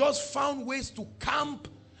have just found ways to camp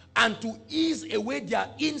and to ease away their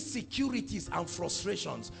insecurities and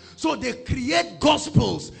frustrations. So they create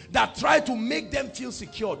gospels that try to make them feel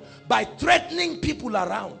secured by threatening people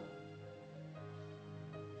around.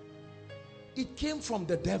 It came from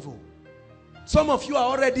the devil. Some of you are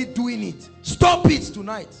already doing it. Stop it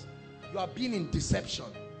tonight. You are being in deception.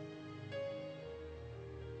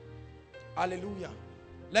 Hallelujah.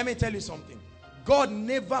 Let me tell you something. God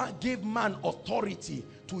never gave man authority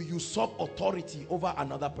to usurp authority over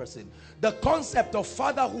another person. The concept of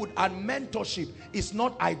fatherhood and mentorship is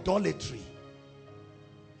not idolatry.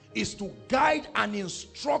 It's to guide and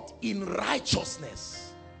instruct in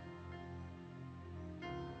righteousness.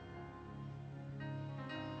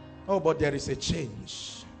 Oh, but there is a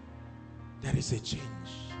change. There is a change.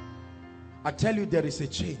 I tell you, there is a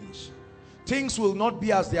change. Things will not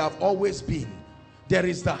be as they have always been. There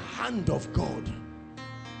is the hand of God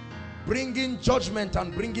bringing judgment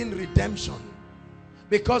and bringing redemption.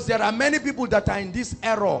 Because there are many people that are in this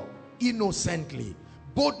error innocently.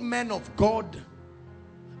 Both men of God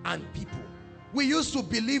and people. We used to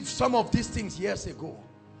believe some of these things years ago.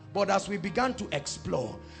 But as we began to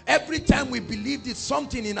explore, every time we believed it,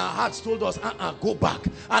 something in our hearts told us, go back.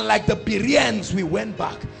 And like the Bereans, we went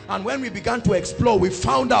back. And when we began to explore, we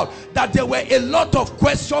found out that there were a lot of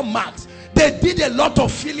question marks. They did a lot of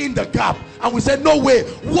filling the gap. And we said, no way.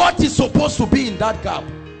 What is supposed to be in that gap?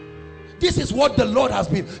 This is what the Lord has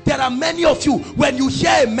been. There are many of you, when you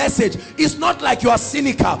hear a message, it's not like you are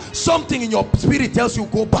cynical. Something in your spirit tells you,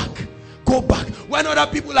 go back. Go back. When other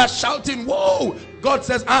people are shouting, whoa, God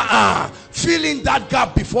says, fill in that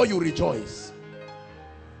gap before you rejoice.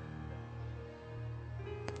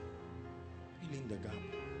 Fill in the gap.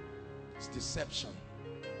 It's deception.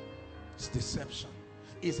 It's deception.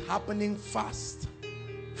 It's happening fast.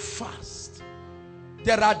 Fast.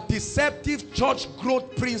 There are deceptive church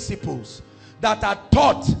growth principles that are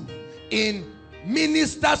taught in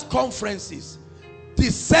ministers' conferences.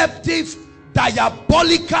 Deceptive,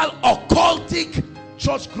 diabolical, occultic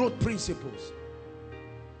church growth principles.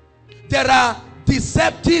 There are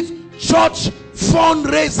deceptive church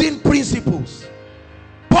fundraising principles.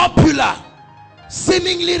 Popular,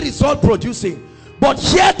 seemingly result producing. But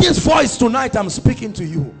hear this voice tonight. I'm speaking to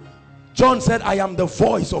you. John said, I am the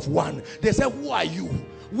voice of one. They said, who are you?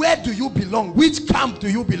 Where do you belong? Which camp do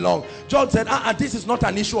you belong? John said, this is not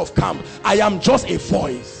an issue of camp. I am just a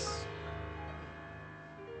voice.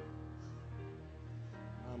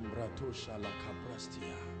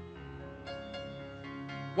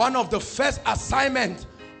 One of the first assignments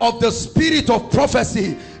of the spirit of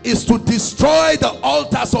prophecy is to destroy the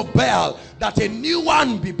altars of Baal, that a new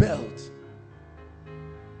one be built.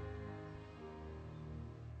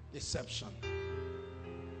 Deception.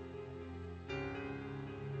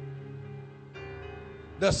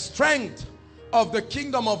 The strength of the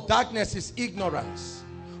kingdom of darkness is ignorance.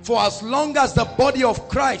 For as long as the body of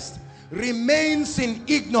Christ remains in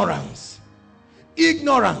ignorance,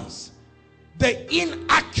 the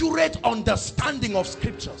inaccurate understanding of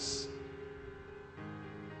scriptures.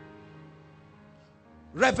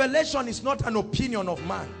 Revelation is not an opinion of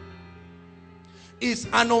man. It's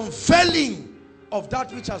an unveiling of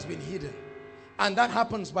that which has been hidden, and that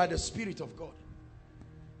happens by the Spirit of God.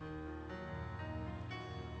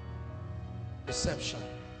 Deception.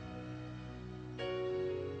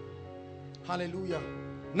 Hallelujah.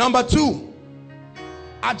 Number 2,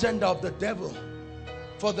 agenda of the devil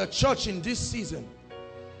for the church in this season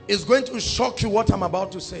is going to shock you what I'm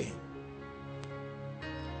about to say.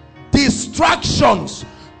 Distractions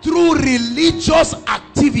through religious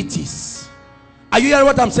activities. Are you hearing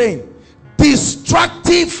what I'm saying?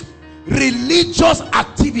 Destructive religious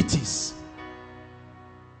activities.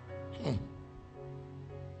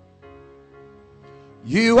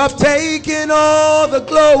 You have taken all the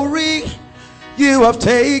glory. You have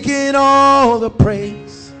taken all the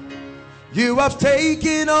praise. You have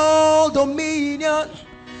taken all dominion.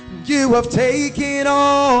 You have taken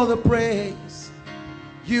all the praise.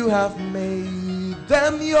 You have made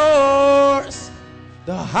them yours.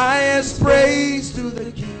 The highest praise to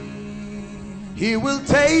the King. He will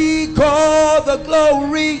take all the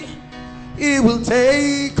glory. He will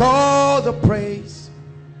take all the praise.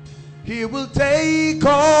 He will take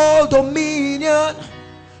all dominion.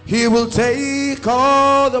 He will take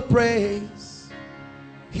all the praise.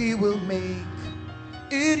 He will make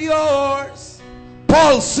it yours.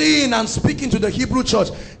 Paul, seeing and speaking to the Hebrew church,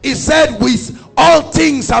 he said, with all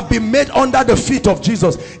things have been made under the feet of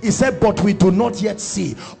Jesus. He said, but we do not yet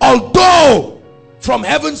see. Although from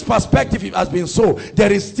heaven's perspective it has been so,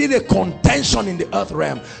 there is still a contention in the earth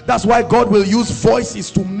realm. That's why God will use voices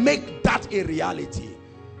to make that a reality.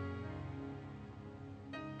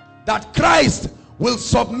 That Christ will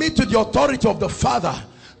submit to the authority of the Father.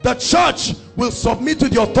 The church will submit to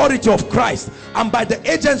the authority of Christ, and by the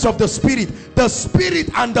agents of the Spirit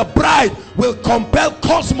and the bride will compel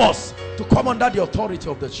cosmos to come under the authority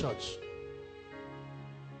of the church.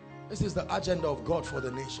 This is the agenda of God for the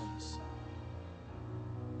nations.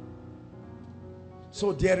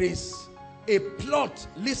 So there is a plot.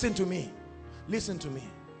 Listen to me. Listen to me.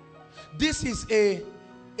 This is a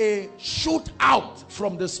shoot out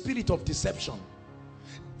from the spirit of deception.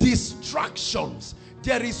 Distractions.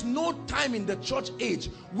 There is no time in the church age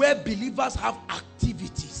where believers have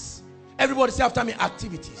activities. Everybody say after me,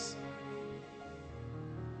 activities.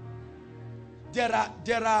 There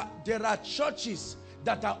are churches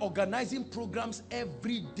that are organizing programs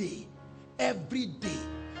every day. Every day.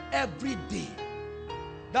 Every day.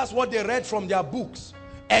 That's what they read from their books.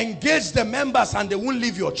 Engage the members and they won't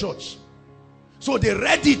leave your church. So they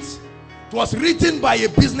read it. It was written by a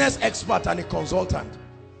business expert and a consultant.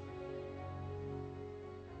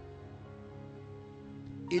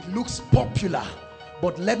 It looks popular,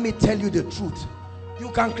 but let me tell you the truth. You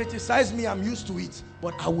can criticize me, I'm used to it,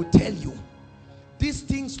 but I will tell you, these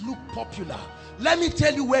things look popular. Let me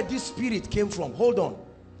tell you where this spirit came from. Hold on.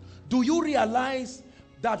 Do you realize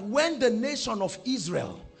that when the nation of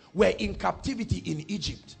Israel were in captivity in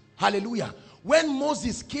Egypt, hallelujah, when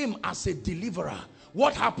Moses came as a deliverer,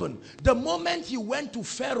 what happened? The moment he went to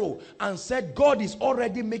Pharaoh and said, God is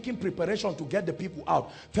already making preparation to get the people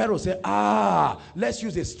out, Pharaoh said, let's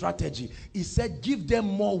use a strategy. He said, give them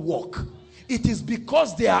more work. It is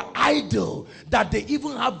because they are idle that they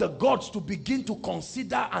even have the gods to begin to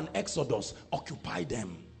consider an exodus. Occupy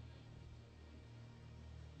them.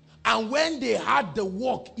 And when they had the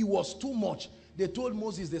work, it was too much. They told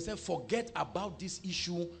Moses, they said, forget about this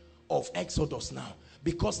issue of exodus now.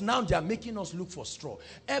 Because now they are making us look for straw.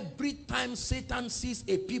 Every time Satan sees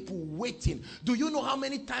a people waiting, do you know how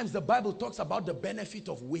many times the Bible talks about the benefit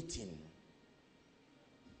of waiting?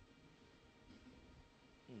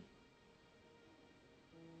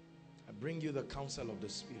 I bring you the counsel of the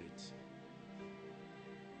Spirit.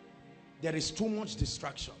 There is too much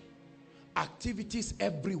distraction. Activities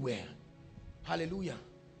everywhere. Hallelujah.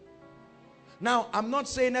 Now, I'm not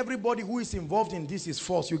saying everybody who is involved in this is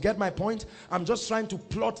false. You get my point? I'm just trying to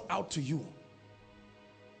plot out to you.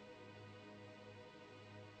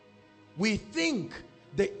 We think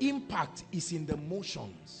the impact is in the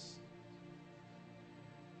motions.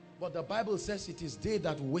 But the Bible says it is they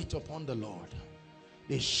that wait upon the Lord.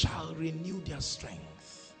 They shall renew their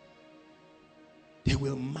strength. They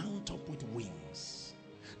will mount up with wings.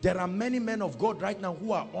 There are many men of God right now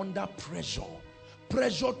who are under pressure.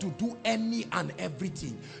 Pressure to do any and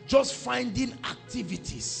everything, just finding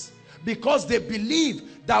activities, because they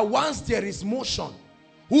believe that once there is motion,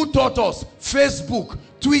 who taught us? Facebook,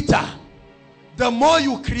 Twitter. The more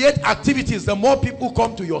you create activities, the more people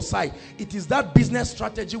come to your side. It is that business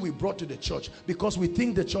strategy we brought to the church, because we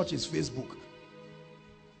think the church is Facebook.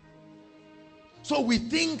 So we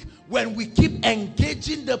think when we keep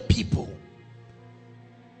engaging the people,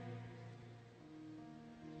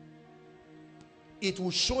 it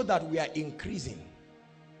will show that we are increasing.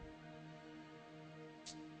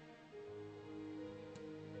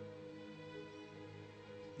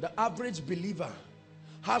 The average believer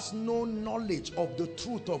has no knowledge of the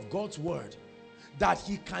truth of God's word that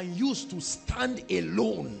he can use to stand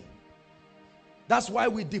alone. That's why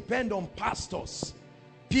we depend on pastors.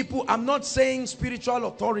 People, I'm not saying spiritual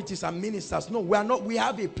authorities and ministers. No, we are not. We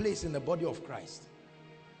have a place in the body of Christ.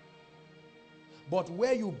 But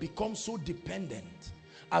where you become so dependent,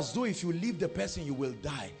 as though if you leave the person you will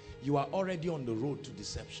die, you are already on the road to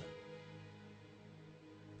deception.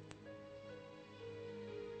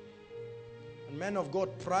 And men of God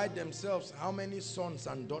pride themselves, how many sons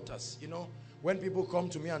and daughters, you know, When people come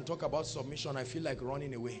to me and talk about submission, I feel like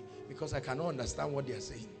running away because I cannot understand what they are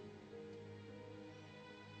saying.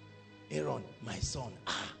 Aaron, my son,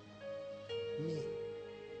 me.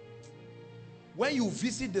 When you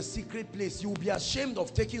visit the secret place, you will be ashamed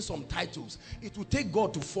of taking some titles. It will take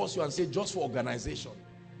God to force you and say, just for organization.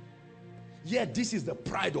 Yet this is the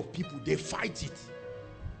pride of people. They fight it.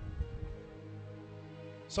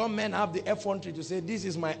 Some men have the effrontery to say, this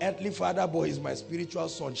is my earthly father, but he's my spiritual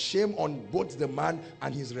son. Shame on both the man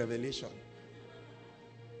and his revelation.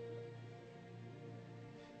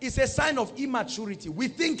 It's a sign of immaturity. We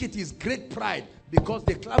think it is great pride because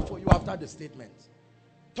they clap for you after the statement.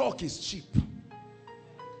 Talk is cheap.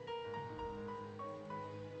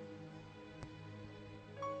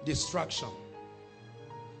 Distraction.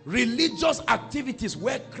 Religious activities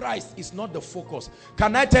where Christ is not the focus.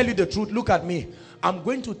 Can I tell you the truth? Look at me. I'm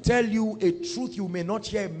going to tell you a truth you may not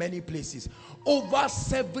hear in many places. Over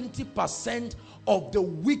 70% of the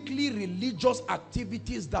weekly religious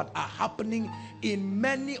activities that are happening in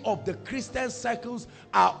many of the Christian circles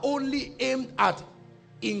are only aimed at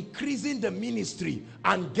increasing the ministry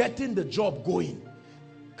and getting the job going.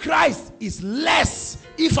 Christ is less,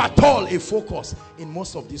 if at all, a focus in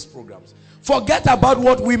most of these programs. Forget about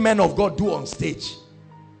what we men of God do on stage.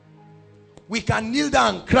 We can kneel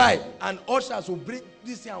down and cry, and ushers will bring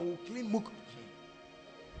this and will clean muck.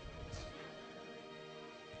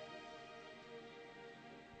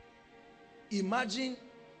 Imagine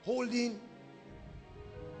holding.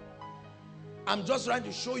 I'm just trying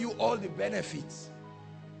to show you all the benefits.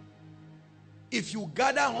 If you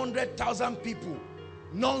gather 100,000 people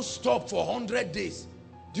non-stop for 100 days,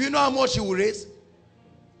 do you know how much you will raise?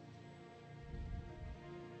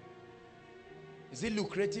 Is it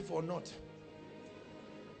lucrative or not?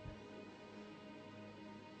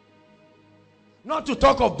 Not to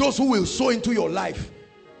talk of those who will sow into your life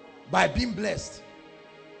by being blessed.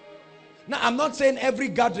 Now, I'm not saying every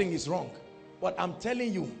gathering is wrong, but I'm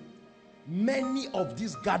telling you, many of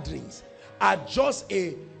these gatherings are just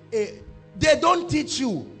they don't teach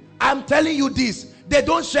you. I'm telling you this. They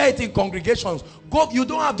don't share it in congregations. You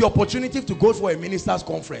don't have the opportunity to go for a minister's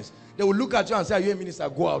conference. They will look at you and say, are you a minister?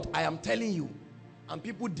 Go out. I am telling you. And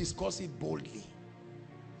people discuss it boldly.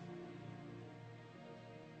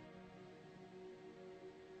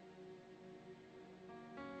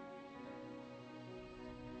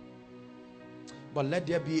 But let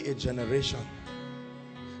there be a generation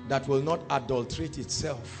that will not adulterate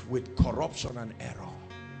itself with corruption and error.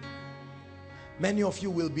 Many of you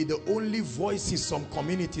will be the only voices some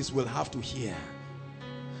communities will have to hear.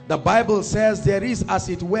 The Bible says there is, as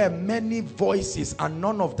it were, many voices and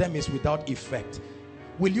none of them is without effect.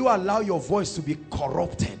 Will you allow your voice to be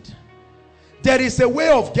corrupted? There is a way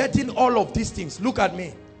of getting all of these things. Look at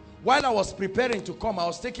me. While I was preparing to come, I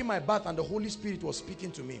was taking my bath and the Holy Spirit was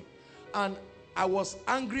speaking to me. And I was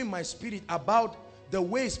angry in my spirit about the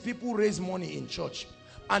ways people raise money in church.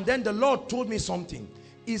 And then the Lord told me something.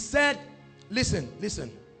 He said, listen.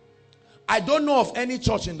 I don't know of any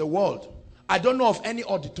church in the world, I don't know of any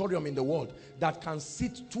auditorium in the world that can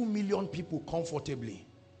seat 2 million people comfortably.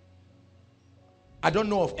 I don't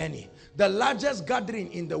know of any. The largest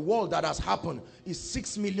gathering in the world that has happened is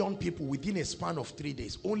 6 million people within a span of 3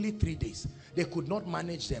 days. Only 3 days. They could not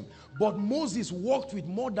manage them. But Moses walked with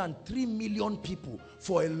more than 3 million people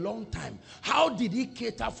for a long time. How did he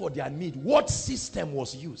cater for their need? What system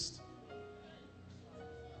was used?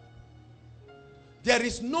 There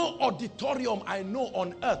is no auditorium I know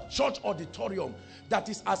on earth, church auditorium, that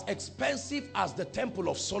is as expensive as the Temple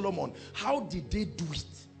of Solomon. How did they do it?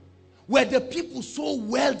 Were the people so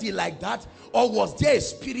wealthy like that, or was there a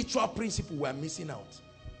spiritual principle we're missing out?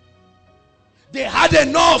 They had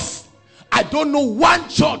enough. I don't know one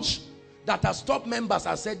church that has stopped members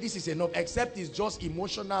and said this is enough, except it's just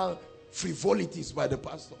emotional frivolities by the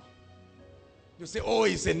pastor. You say, oh,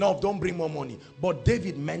 it's enough, don't bring more money. But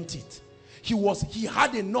David meant it. He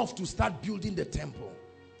had enough to start building the temple.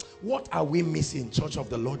 What are we missing, Church of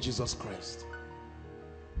the Lord Jesus Christ?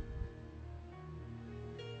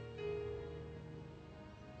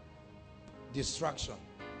 Distraction.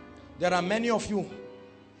 There are many of you,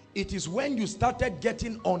 it is when you started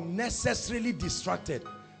getting unnecessarily distracted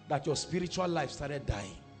that your spiritual life started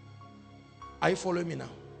dying. Are you following me now?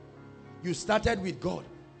 You started with God.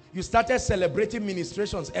 You started celebrating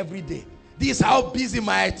ministrations every day. This is how busy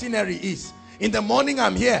my itinerary is. In the morning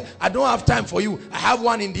I'm here, I don't have time for you, I have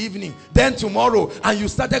one in the evening, then tomorrow, and you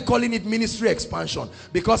started calling it ministry expansion,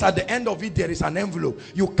 because at the end of it there is an envelope.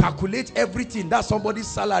 You calculate everything. That's somebody's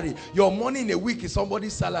salary. Your money in a week is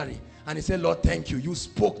somebody's salary. And he said, Lord, thank you. You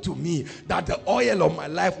spoke to me that the oil of my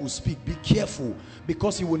life will speak. Be careful,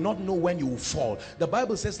 because you will not know when you will fall. The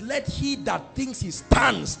Bible says, let he that thinks he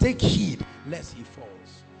stands take heed lest he falls.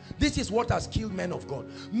 This is what has killed men of God.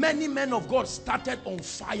 Many men of God started on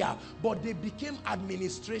fire, but they became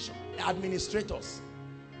administrators.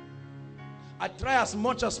 I try as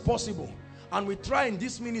much as possible, and we try in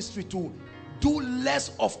this ministry to do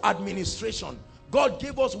less of administration. God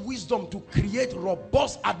gave us wisdom to create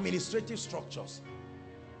robust administrative structures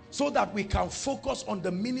so that we can focus on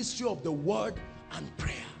the ministry of the word and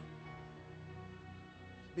prayer.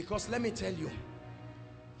 Because let me tell you,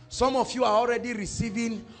 some of you are already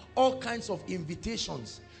receiving all kinds of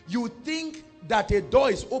invitations. You think that a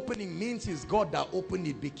door is opening means it's God that opened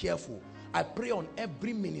it. Be careful. I pray on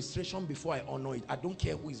every ministration before I honor it. I don't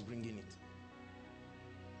care who is bringing it.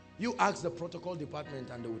 You ask the protocol department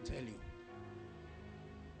and they will tell you.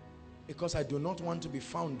 Because I do not want to be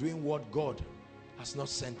found doing what God has not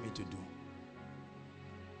sent me to do.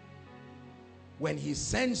 When he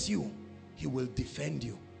sends you, he will defend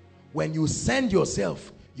you. When you send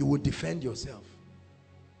yourself, you will defend yourself.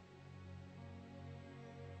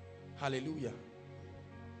 Hallelujah.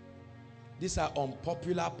 These are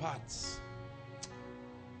unpopular parts.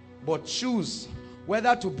 But choose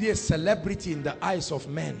whether to be a celebrity in the eyes of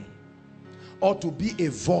men or to be a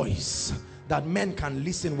voice that men can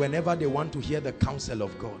listen whenever they want to hear the counsel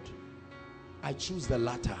of God. I choose the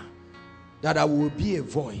latter, that I will be a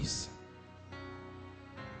voice.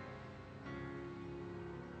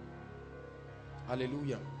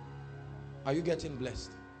 Hallelujah. Are you getting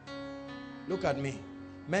blessed? Look at me.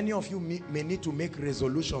 Many of you may need to make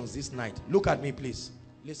resolutions this night. Look at me, please.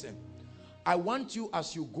 Listen. I want you,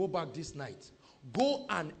 as you go back this night, go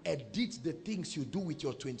and edit the things you do with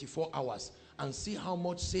your 24 hours and see how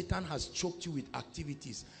much Satan has choked you with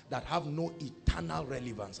activities that have no eternal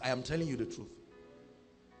relevance. I am telling you the truth.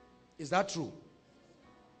 Is that true?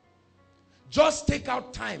 Just take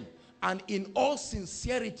out time and in all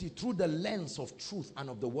sincerity, through the lens of truth and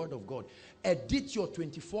of the word of God, edit your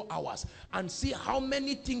 24 hours and see how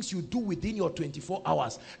many things you do within your 24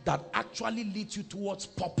 hours that actually leads you towards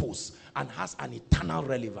purpose and has an eternal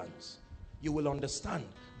relevance. You will understand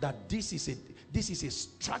that this is a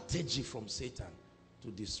strategy from Satan to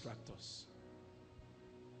distract us.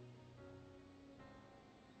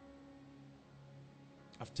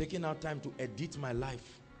 I've taken out time to edit my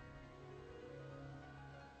life.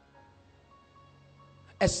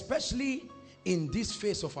 Especially in this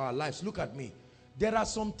phase of our lives. Look at me. There are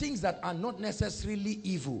some things that are not necessarily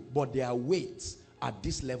evil, but they are weights at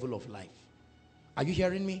this level of life. Are you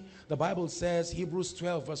hearing me? The Bible says, Hebrews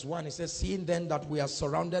 12 verse 1, it says, seeing then that we are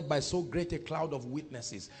surrounded by so great a cloud of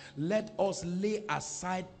witnesses, let us lay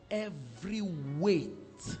aside every weight.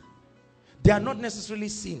 They are not necessarily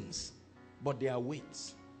sins, but they are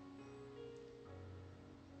weights.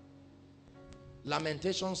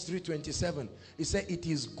 Lamentations 3:27, it said, it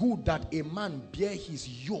is good that a man bear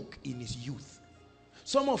his yoke in his youth.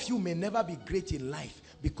 Some of you may never be great in life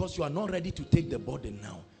because you are not ready to take the burden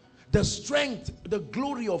now. The strength, the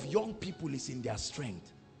glory of young people is in their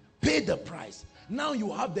strength. Pay the price. Now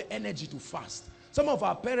you have the energy to fast. Some of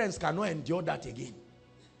our parents cannot endure that again.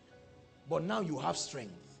 But now you have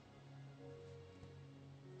strength.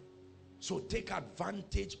 So take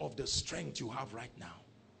advantage of the strength you have right now.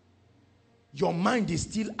 Your mind is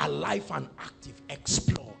still alive and active.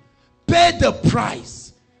 Explore. Pay the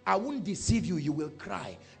price. I won't deceive you. You will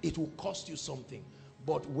cry. It will cost you something.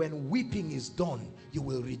 But when weeping is done, you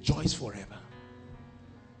will rejoice forever.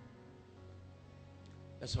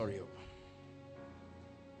 Let's hurry up.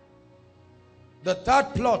 The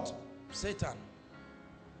third plot, Satan,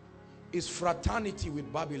 is fraternity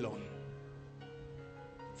with Babylon.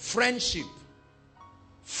 Friendship.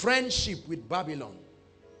 Friendship with Babylon.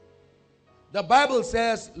 The Bible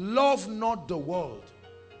says, love not the world.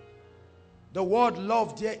 The word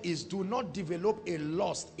love there is do not develop a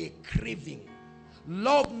lust, a craving.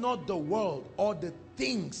 Love not the world or the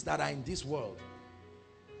things that are in this world.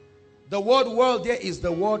 The word world there is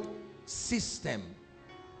the word system.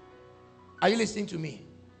 Are you listening to me?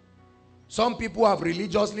 Some people have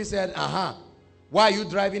religiously said, why are you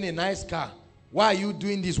driving a nice car? Why are you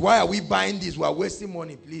doing this? Why are we buying this? We are wasting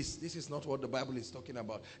money. Please, this is not what the Bible is talking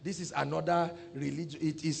about. This is another religion.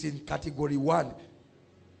 It is in category 1.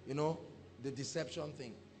 You know, the deception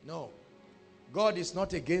thing. No. God is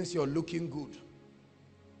not against your looking good.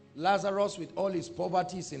 Lazarus with all his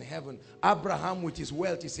poverty is in heaven. Abraham with his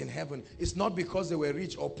wealth is in heaven. It's not because they were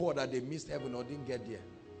rich or poor that they missed heaven or didn't get there.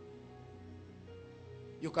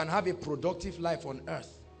 You can have a productive life on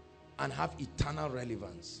earth and have eternal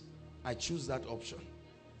relevance. I choose that option.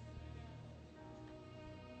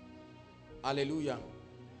 Hallelujah.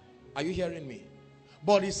 Are you hearing me?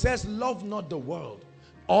 But it says, love not the world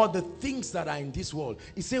or the things that are in this world.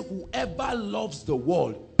 It says, whoever loves the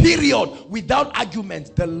world, period, without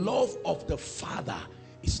argument, the love of the Father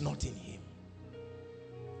is not in him.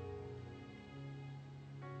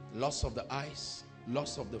 Lust of the eyes,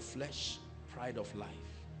 lust of the flesh, pride of life.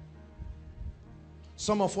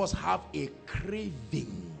 Some of us have a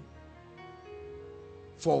craving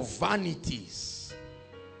for vanities.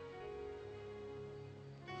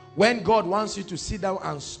 When God wants you to sit down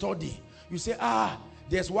and study, you say,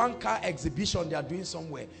 there's one car exhibition they are doing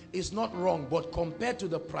somewhere. It's not wrong, but compared to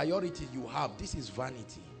the priority you have, this is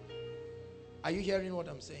vanity. Are you hearing what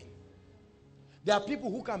I'm saying? There are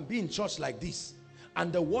people who can be in church like this,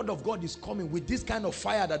 and the word of God is coming with this kind of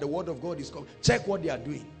fire that the word of God is coming. Check what they are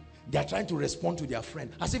doing. They are trying to respond to their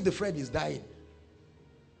friend as if the friend is dying.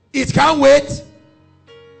 It can't wait.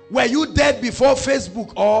 Were you dead before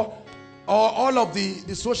Facebook or all of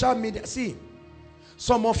the social media? See,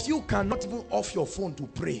 some of you cannot even off your phone to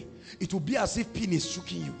pray. It will be as if pin is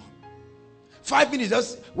choking you. 5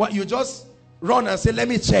 minutes, you just run and say, let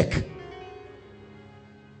me check.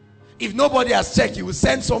 If nobody has checked, you will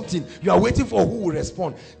send something. You are waiting for who will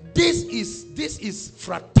respond. This is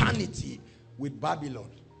fraternity with Babylon.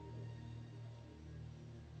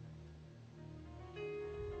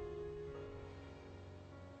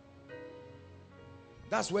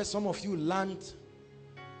 That's where some of you learned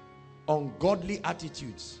ungodly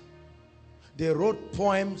attitudes. They wrote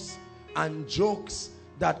poems and jokes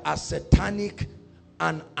that are satanic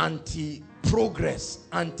and anti-progress,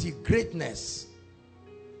 anti-greatness.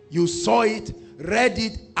 You saw it, read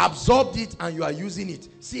it, absorbed it, and you are using it.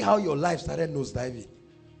 See how your life started nosediving.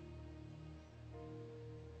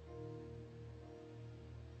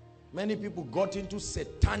 Many people got into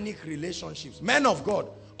satanic relationships. Men of God,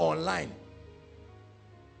 online.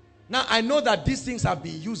 Now, I know that these things have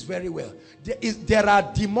been used very well. There are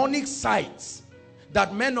demonic sites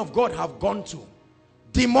that men of God have gone to.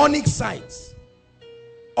 Demonic sites.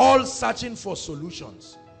 All searching for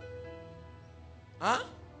solutions.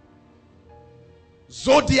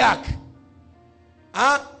 Zodiac.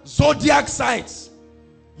 Zodiac sites.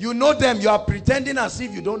 You know them. You are pretending as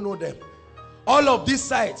if you don't know them. All of these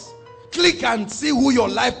sites. Click and see who your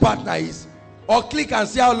life partner is. Or click and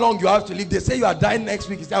see how long you have to live. They say you are dying next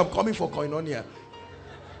week. You say, I'm coming for koinonia.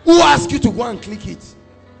 Who asked you to go and click it?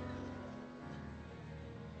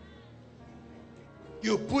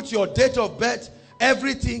 You put your date of birth,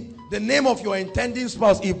 everything, the name of your intending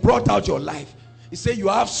spouse. He brought out your life. He said you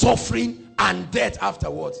have suffering and death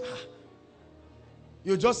afterwards.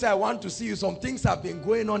 You just say, I want to see you. Some things have been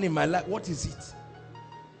going on in my life. What is it?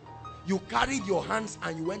 You carried your hands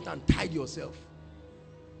and you went and tied yourself.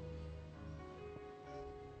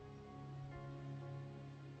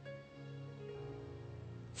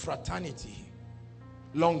 Fraternity.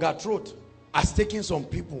 Longer throat has taken some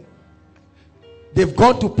people. They've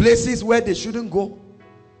gone to places where they shouldn't go.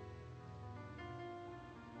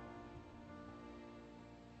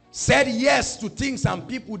 Said yes to things and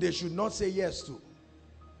people they should not say yes to.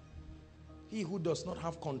 He who does not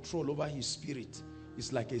have control over his spirit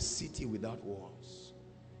is like a city without walls.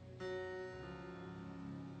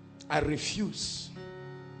 I refuse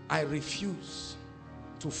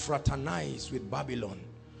to fraternize with Babylon.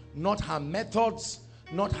 Not her methods,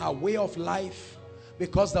 not her way of life.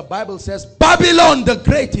 Because the Bible says, Babylon the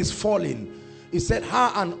great is falling. It said,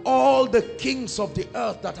 her and all the kings of the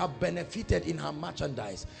earth that have benefited in her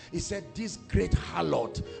merchandise. It said, this great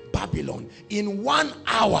harlot, Babylon, in 1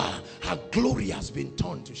 hour, her glory has been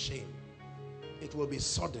turned to shame. It will be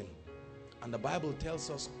sudden. And the Bible tells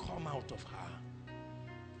us, come out of her.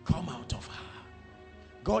 Come out of her.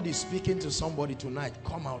 God is speaking to somebody tonight.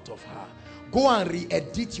 Come out of her. Go and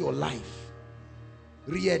re-edit your life.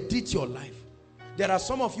 Re-edit your life. There are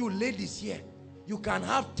some of you ladies here. You can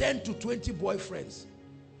have 10 to 20 boyfriends.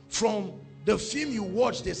 From the film you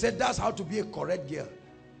watch, they said that's how to be a correct girl.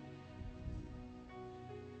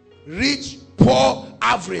 Rich, poor,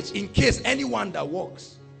 average, in case anyone that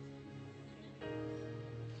works.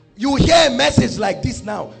 You hear a message like this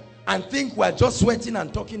now and think we're just sweating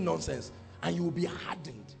and talking nonsense, and you will be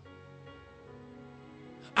hardened.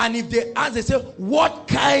 And if they ask, they say, what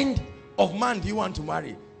kind of man do you want to marry?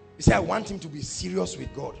 You say, I want him to be serious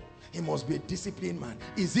with God. He must be a disciplined man.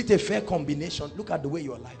 Is it a fair combination? Look at the way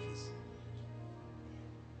your life is.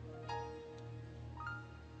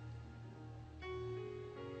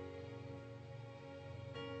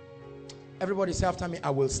 Everybody say after me, I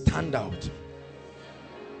will stand out.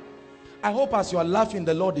 I hope as you are laughing,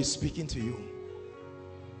 the Lord is speaking to you.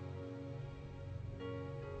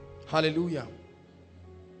 Hallelujah.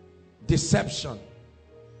 Deception,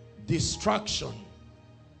 distraction,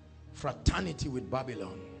 fraternity with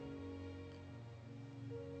Babylon.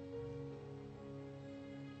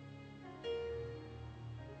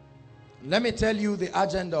 Let me tell you the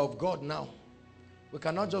agenda of God now. We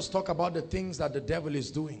cannot just talk about the things that the devil is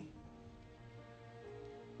doing.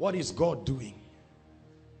 What is God doing?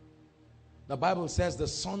 The Bible says the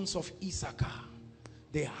sons of Issachar,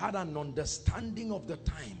 they had an understanding of the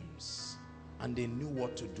times and they knew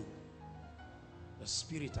what to do. The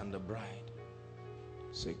Spirit and the bride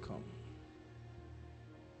say, come.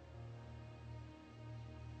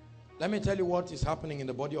 Let me tell you what is happening in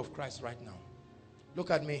the body of Christ right now. Look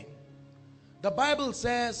at me. The Bible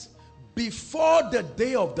says, before the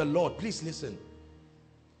day of the Lord, please listen.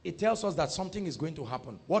 It tells us that something is going to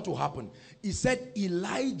happen. What will happen? He said,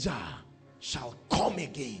 Elijah shall come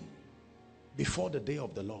again before the day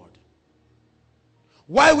of the Lord.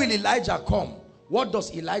 Why will Elijah come? What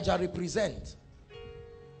does Elijah represent?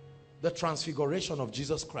 The transfiguration of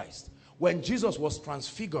Jesus Christ. When Jesus was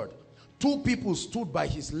transfigured, two people stood by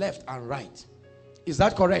his left and right. Is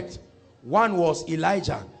that correct? One was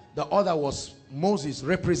Elijah. The other was Moses,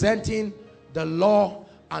 representing the law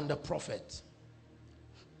and the prophet.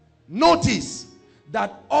 Notice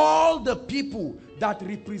that all the people that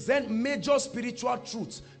represent major spiritual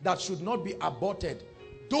truths that should not be aborted,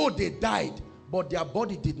 though they died, but their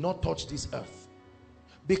body did not touch this earth.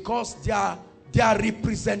 Because their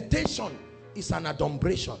representation is an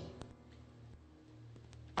adumbration.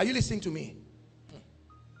 Are you listening to me?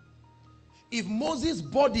 If Moses'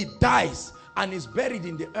 body dies and is buried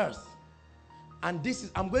in the earth, and this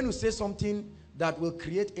is, I'm going to say something that will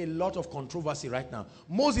create a lot of controversy right now.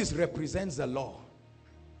 Moses represents the law.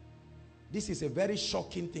 This is a very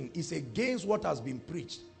shocking thing. It's against what has been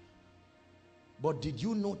preached. But did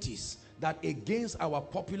you notice that against our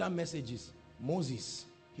popular messages, Moses,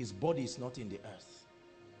 his body is not in the earth.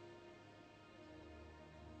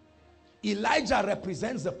 Elijah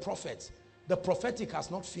represents the prophet. The prophetic has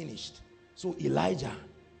not finished. So Elijah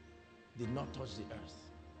did not touch the earth.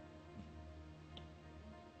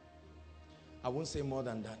 I won't say more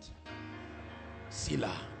than that.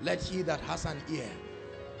 Selah, let he that has an ear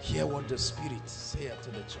hear what the Spirit saith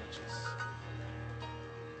to the churches.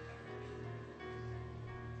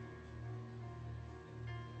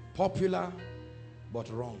 Popular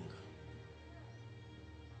but wrong.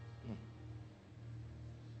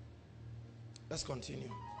 Let's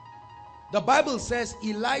continue. The Bible says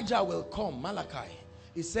Elijah will come, Malachi.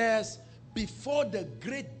 It says, before the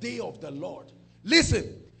great day of the Lord.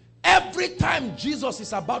 Listen, every time Jesus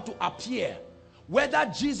is about to appear, whether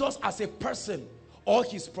Jesus as a person or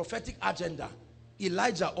his prophetic agenda,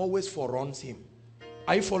 Elijah always foreruns him.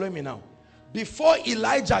 Are you following me now? Before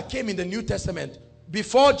Elijah came in the New Testament,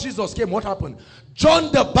 before Jesus came, what happened?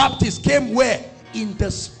 John the Baptist came where? In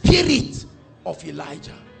the spirit of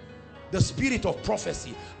Elijah. The spirit of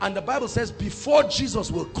prophecy. And the Bible says before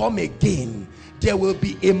Jesus will come again, there will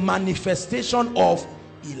be a manifestation of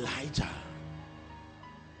Elijah.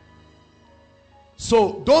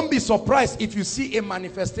 So don't be surprised if you see a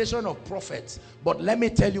manifestation of prophets. But let me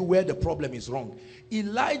tell you where the problem is wrong.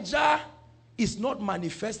 Elijah is not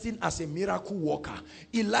manifesting as a miracle worker.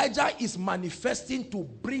 Elijah is manifesting to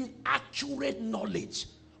bring accurate knowledge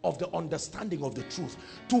of the understanding of the truth,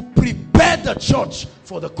 to prepare the church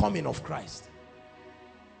for the coming of Christ.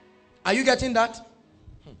 Are you getting that?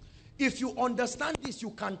 If you understand this,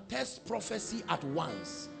 you can test prophecy at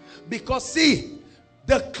once. Because see,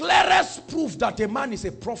 the clearest proof that a man is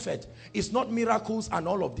a prophet is not miracles and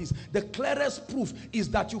all of this. The clearest proof is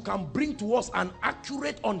that you can bring to us an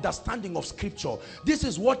accurate understanding of scripture. This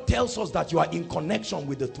is what tells us that you are in connection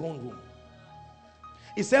with the throne room.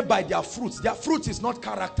 It said by their fruits. Their fruits is not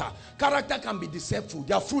character. Character can be deceitful.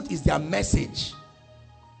 Their fruit is their message.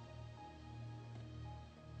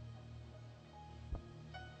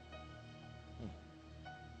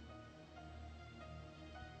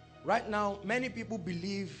 Right now, many people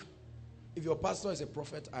believe if your pastor is a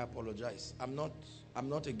prophet, I apologize. I'm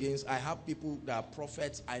not against. I have people that are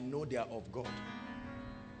prophets. I know they are of God.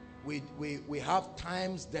 We have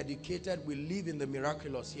times dedicated. We live in the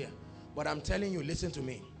miraculous here. But I'm telling you, listen to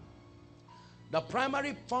me. The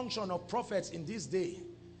primary function of prophets in this day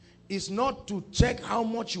is not to check how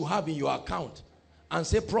much you have in your account and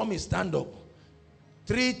say, promise, stand up.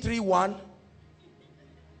 331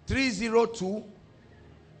 302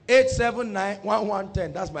 879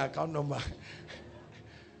 1110. That's my account number.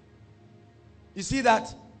 You see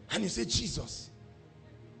that? And you say, Jesus.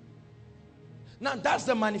 Now that's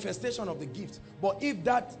the manifestation of the gift. But if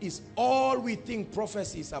that is all we think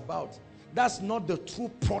prophecy is about, that's not the true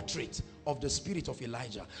portrait of the spirit of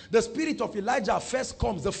Elijah. The spirit of Elijah first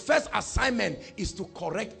comes. The first assignment is to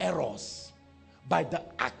correct errors by the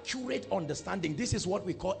accurate understanding. This is what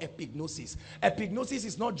we call epignosis. Epignosis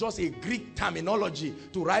is not just a Greek terminology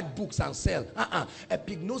to write books and sell.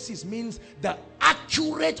 Epignosis means the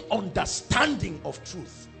accurate understanding of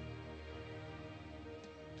truth.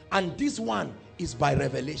 And this one is by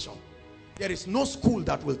revelation. There is no school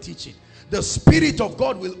that will teach it. The Spirit of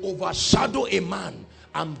God will overshadow a man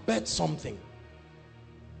and birth something.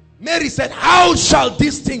 Mary said, how shall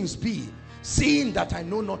these things be, seeing that I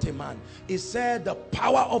know not a man? He said, the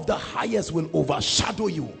power of the highest will overshadow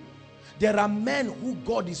you. There are men who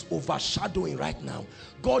God is overshadowing right now.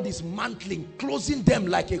 God is mantling, closing them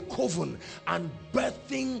like a coven and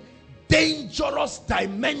birthing dangerous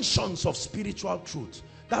dimensions of spiritual truth.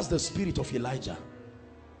 That's the spirit of Elijah.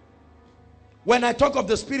 When I talk of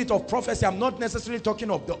the spirit of prophecy, I'm not necessarily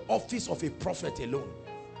talking of the office of a prophet alone.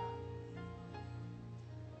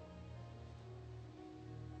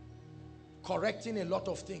 Correcting a lot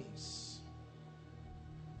of things.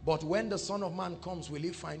 But when the Son of Man comes, will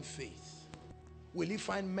he find faith? Will he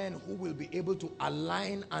find men who will be able to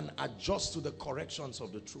align and adjust to the corrections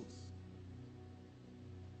of the truth?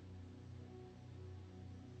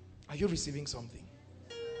 Are you receiving something?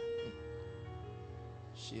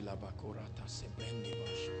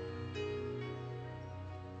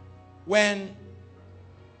 When,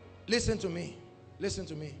 listen to me,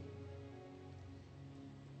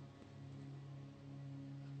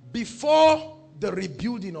 before the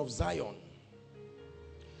rebuilding of Zion,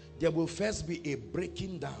 there will first be a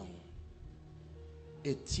breaking down,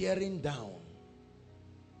 a tearing down.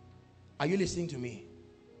 Are you listening to me?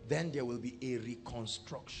 Then there will be a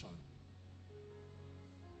reconstruction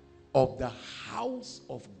of the house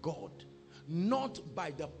of God, not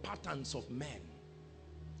by the patterns of men.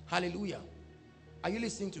 Hallelujah. Are you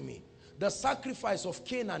listening to me? The sacrifice of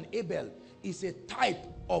Cain and Abel is a type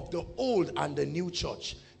of the old and the new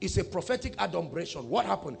church. It's a prophetic adumbration. What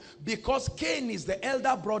happened? Because Cain is the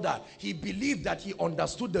elder brother, he believed that he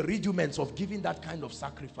understood the rudiments of giving that kind of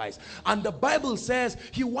sacrifice. And the Bible says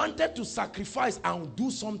he wanted to sacrifice and do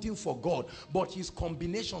something for God, but his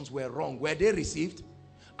combinations were wrong. Were they received?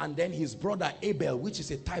 And then his brother Abel, which is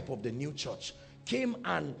a type of the new church, came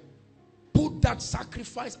and put that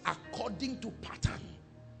sacrifice according to pattern.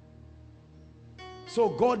 So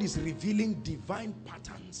God is revealing divine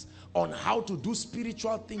patterns on how to do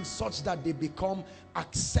spiritual things such that they become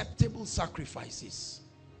acceptable sacrifices.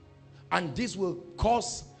 And this will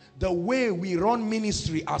cause the way we run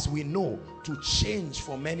ministry as we know to change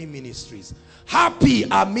for many ministries. Happy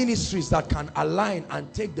are ministries that can align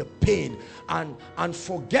and take the pain and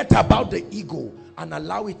forget about the ego and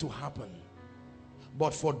allow it to happen.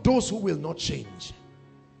 But for those who will not change,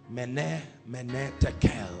 mene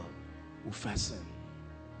tekel ufasen.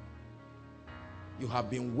 You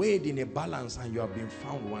have been weighed in a balance and you have been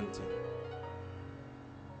found wanting.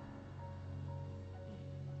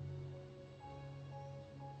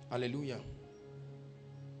 Hallelujah.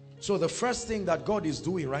 So the first thing that God is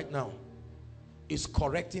doing right now is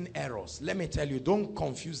correcting errors. Let me tell you, don't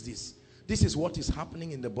confuse this. This is what is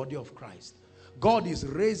happening in the body of Christ. God is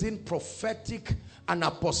raising prophetic and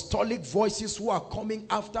apostolic voices who are coming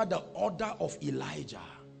after the order of Elijah,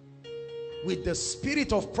 with the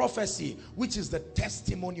spirit of prophecy, which is the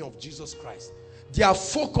testimony of Jesus Christ. Their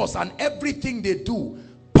focus and everything they do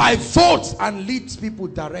pivots and leads people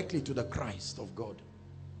directly to the Christ of God.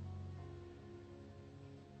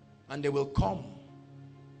 And they will come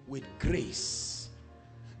with grace.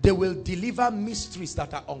 They will deliver mysteries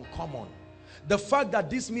that are uncommon. The fact that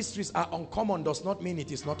these mysteries are uncommon does not mean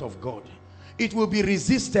it is not of God. It will be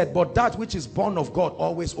resisted, but that which is born of God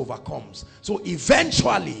always overcomes. So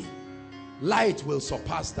eventually, light will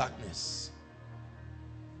surpass darkness.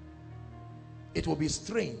 It will be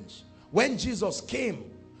strange. When Jesus came,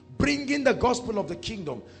 bringing the gospel of the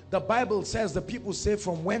kingdom, the Bible says, the people say,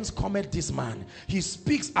 from whence cometh this man? He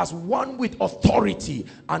speaks as one with authority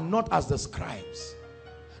and not as the scribes.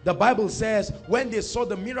 The Bible says, when they saw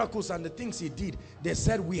the miracles and the things he did, they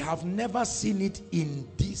said, we have never seen it in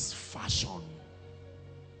this fashion.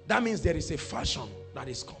 That means there is a fashion that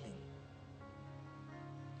is coming.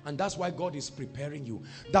 And that's why God is preparing you.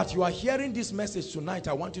 That you are hearing this message tonight,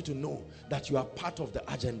 I want you to know that you are part of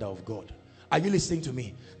the agenda of God. Are you listening to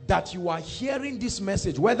me? That you are hearing this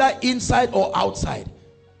message, whether inside or outside,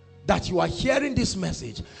 that you are hearing this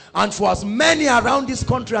message. And for as many around this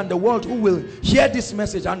country and the world who will hear this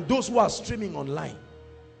message, and those who are streaming online,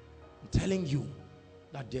 telling you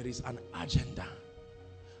that there is an agenda.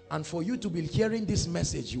 And for you to be hearing this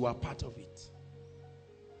message, you are part of it.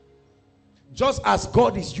 Just as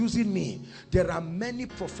God is using me, there are many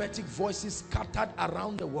prophetic voices scattered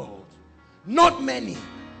around the world. Not many,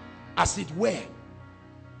 as it were,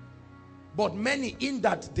 but many in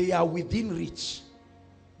that they are within reach,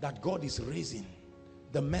 that God is raising.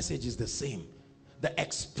 The message is the same. The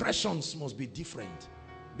expressions must be different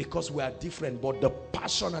because we are different, but the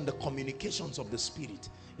passion and the communications of the Spirit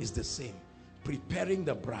is the same. Preparing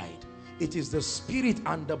the bride. It is the Spirit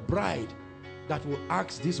and the bride that will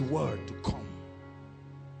ask this word to come.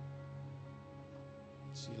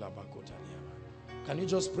 Can you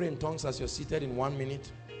just pray in tongues as you're seated in 1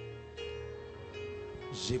 minute?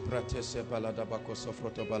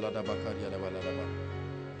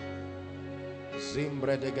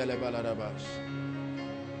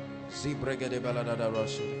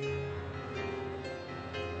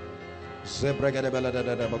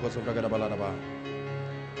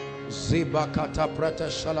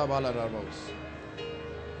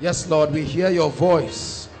 Yes, Lord, we hear your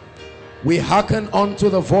voice. We hearken unto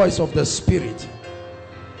the voice of the Spirit,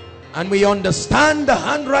 and we understand the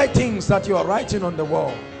handwritings that you are writing on the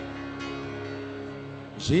wall.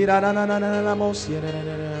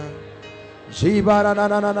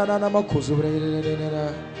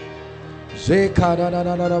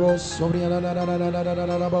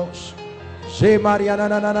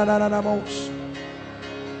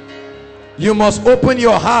 You must open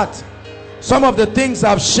your heart. Some of the things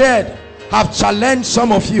I've shared have challenged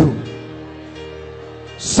some of you.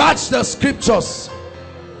 Search the scriptures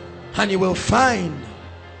and you will find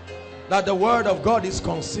that the word of God is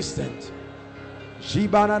consistent.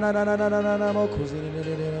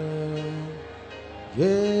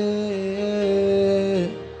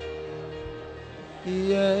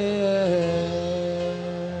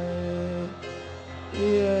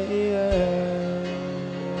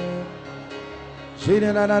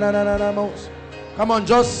 Come on,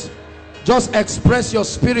 just express your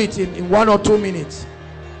spirit in 1 or 2 minutes.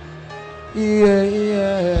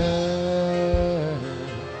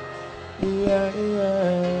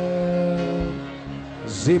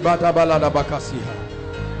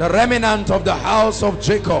 The remnant of the house of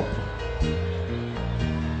Jacob,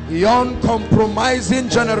 the uncompromising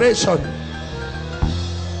generation,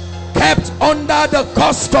 kept under the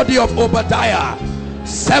custody of Obadiah,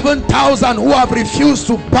 7,000 who have refused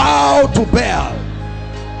to bow to Baal.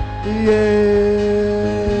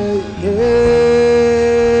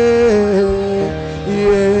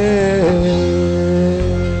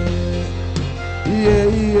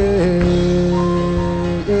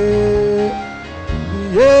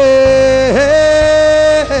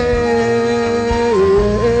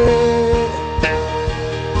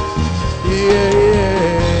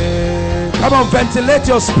 Come on, ventilate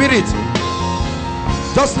your spirit.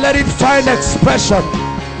 Just let it find expression.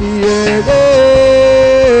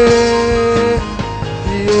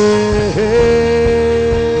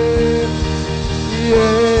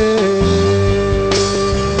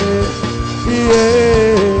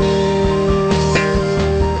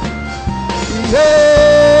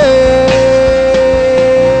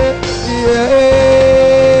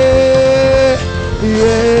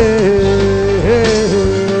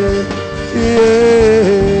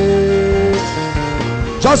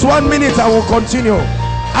 Just 1 minute, I will continue.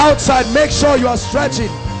 Outside, make sure you are stretching.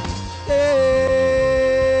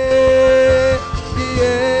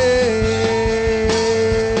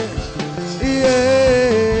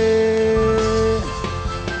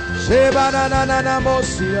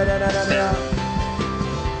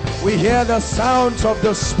 We hear the sounds of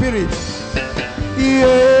the Spirit.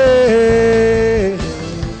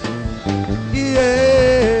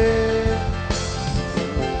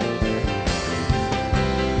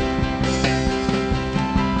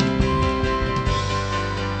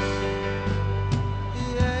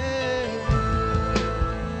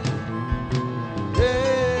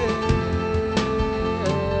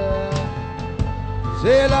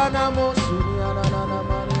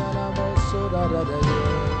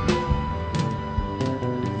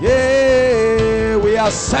 Yeah, we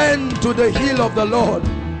ascend to the hill of the Lord.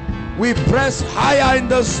 We press higher in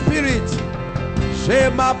the Spirit.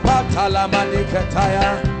 Shema patala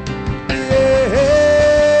manikataya. Yeah,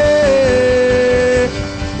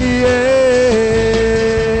 yeah.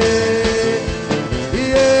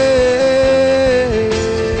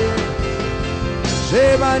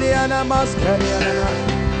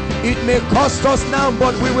 It may cost us now,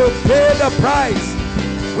 but we will pay the price.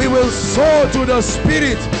 We will soar to the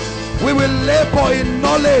Spirit. We will labor in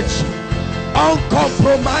knowledge,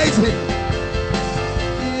 uncompromising.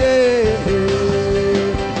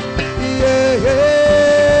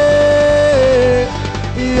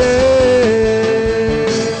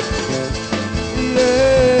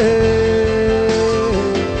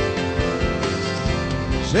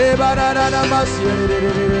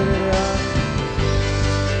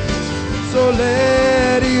 So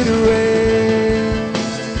let it rain,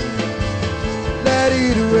 let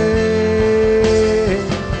it rain.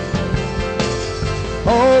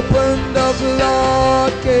 Open the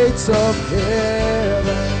floodgates of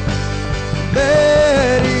heaven,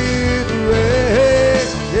 let it rain,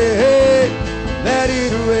 let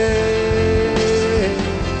it rain.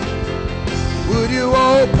 Would you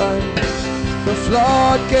open the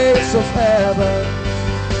floodgates of heaven?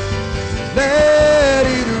 Let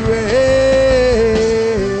it rain,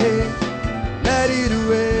 let it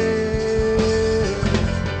rain.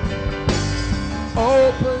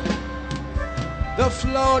 Open the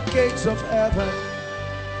floodgates of heaven.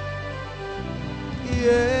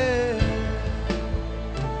 Yeah,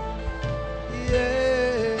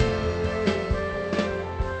 yeah.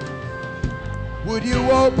 Would you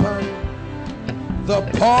open the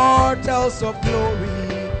portals of glory?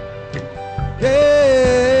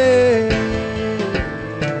 Yeah,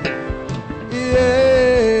 yeah.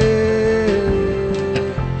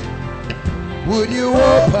 Would you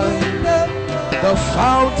open the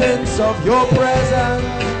fountains of your presence?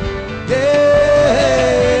 Yeah,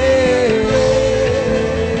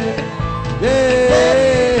 yeah.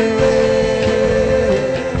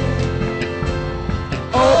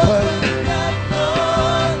 Open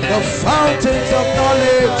the fountains of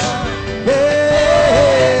knowledge.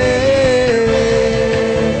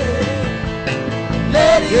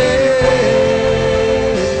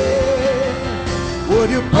 Would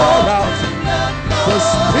you pour out the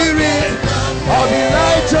spirit of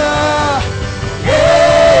Elijah?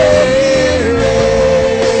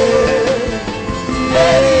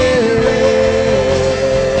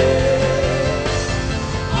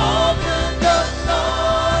 Open the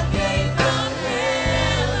floodgates of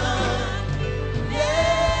heaven,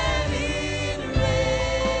 let it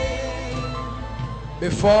rain.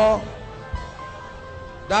 Before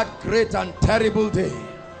that great and terrible day,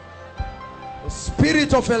 the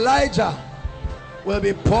spirit of Elijah will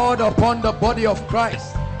be poured upon the body of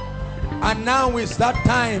Christ. And now is that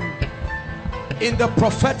time in the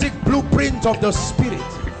prophetic blueprint of the spirit,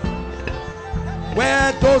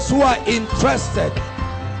 where those who are interested,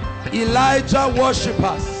 Elijah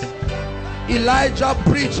worshippers, Elijah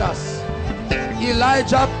preachers,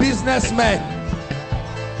 Elijah businessmen,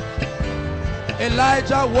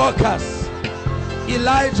 Elijah workers,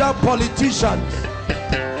 Elijah politicians,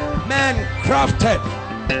 men crafted,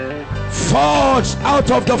 forged out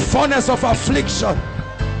of the furnace of affliction,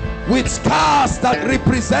 with scars that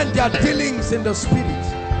represent their dealings in the spirit.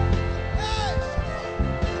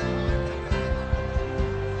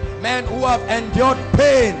 Men who have endured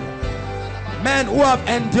pain, men who have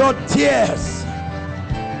endured tears,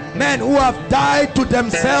 men who have died to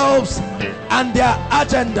themselves and their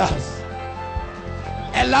agendas.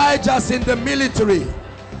 Elijah's in the military,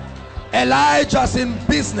 Elijah's in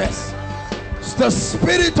business. It's the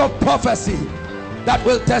spirit of prophecy that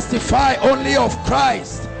will testify only of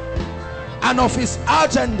Christ and of his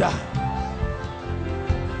agenda.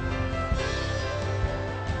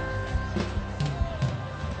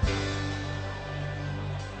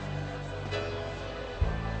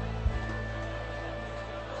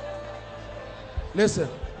 Listen,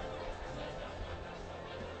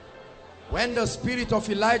 when the spirit of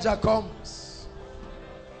Elijah comes,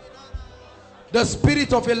 the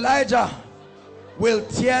spirit of Elijah will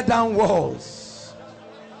tear down walls.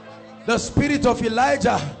 The spirit of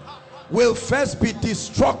Elijah will first be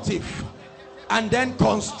destructive and then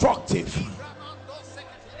constructive.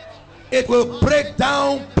 It will break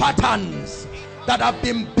down patterns that have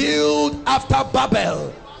been built after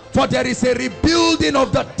Babel, for there is a rebuilding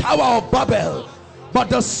of the Tower of Babel. But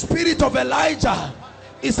the spirit of Elijah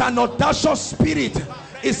is an audacious spirit.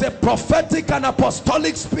 It's a prophetic and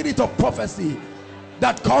apostolic spirit of prophecy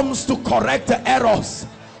that comes to correct the errors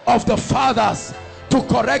of the fathers, to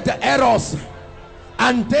correct the errors.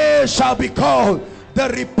 And they shall be called the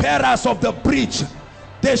repairers of the breach.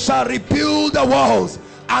 They shall rebuild the walls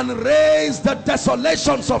and raise the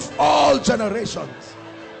desolations of all generations.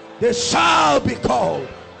 They shall be called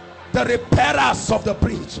the repairers of the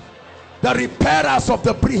breach. The repairers of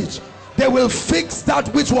the breach. They will fix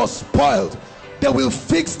that which was spoiled. They will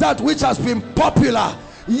fix that which has been popular,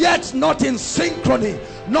 yet not in synchrony,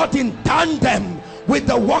 not in tandem with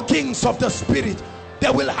the workings of the spirit.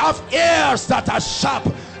 They will have ears that are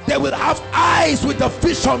sharp. They will have eyes with the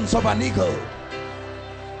visions of an eagle.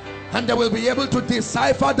 and they will be able to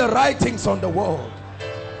decipher the writings on the wall.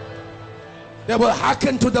 They will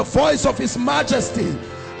hearken to the voice of His Majesty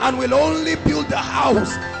and will only build the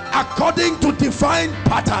house according to divine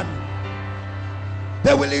pattern.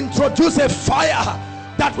 They will introduce a fire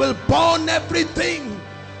that will burn everything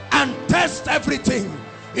and test everything.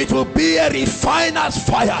 It will be a refiner's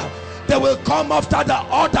fire. They will come after the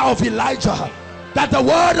order of Elijah, that the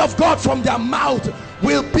word of God from their mouth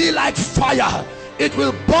will be like fire. It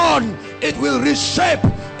will burn, it will reshape,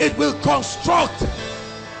 it will construct.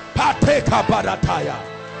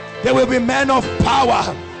 There will be men of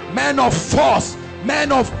power, men of force,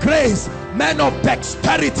 men of grace, men of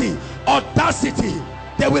dexterity, audacity.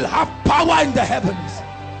 They will have power in the heavens.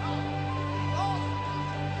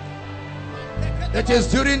 It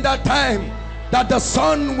is during that time that the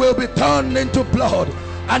sun will be turned into blood,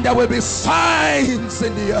 and there will be signs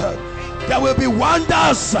in the earth. There will be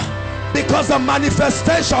wonders, because the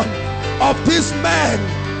manifestation of these men.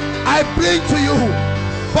 I bring to you,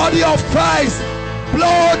 body of Christ,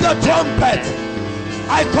 blow the trumpet.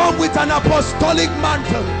 I come with an apostolic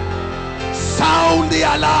mantle. Sound the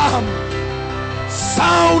alarm.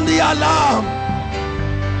 Sound the alarm.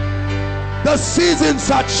 The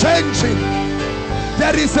seasons are changing.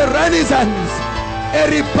 There is a renaissance, a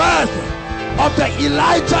rebirth of the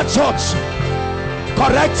Elijah church,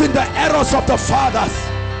 correcting the errors of the fathers.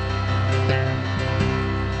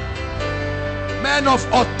 Men of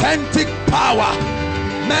authentic power,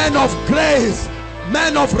 men of grace,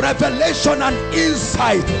 men of revelation and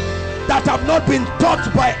insight that have not been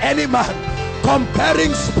taught by any man,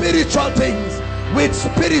 comparing spiritual things with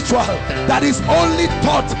spiritual, that is only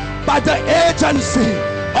taught by the agency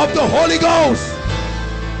of the Holy Ghost.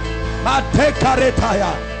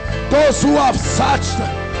 Those who have searched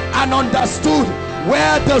and understood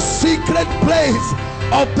where the secret place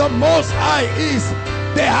of the Most High is,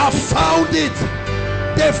 they have found it.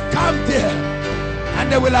 They've come there,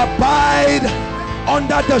 and they will abide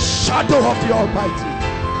under the shadow of the Almighty.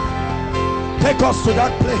 Take us to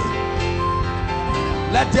that place.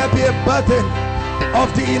 Let there be a burden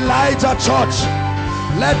of the Elijah church.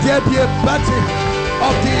 Let there be a burden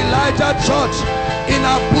of the Elijah church in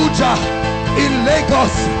Abuja, in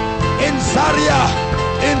Lagos, in Zaria,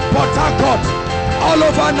 in Port Harcourt, all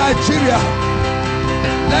over Nigeria.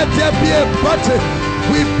 Let there be a burden.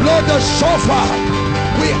 We blow the shofar.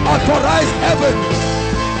 We authorize heaven.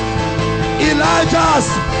 Elijah's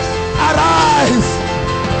arise.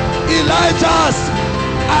 Elijah's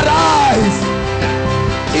arise.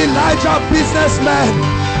 Elijah businessmen,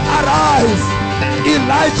 arise.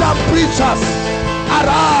 Elijah preachers,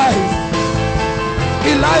 arise.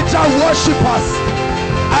 Elijah worshippers,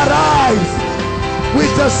 arise.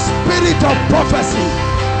 With the spirit of prophecy,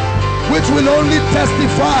 which will only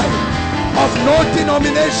testify of no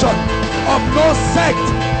denomination, of no sect,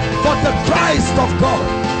 but the Christ of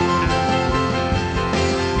God.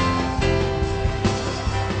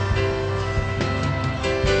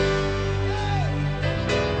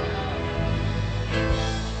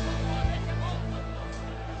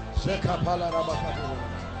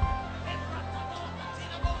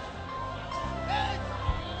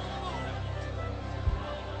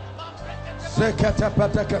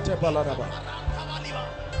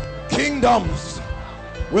 Kingdoms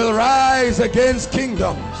will rise against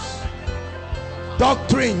kingdoms.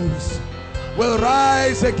 Doctrines will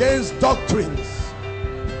rise against doctrines.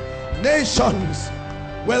 Nations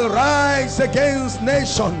will rise against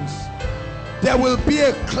nations. There will be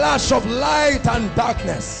a clash of light and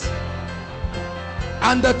darkness.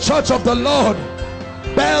 And the church of the Lord,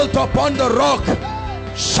 built upon the rock,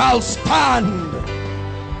 shall stand,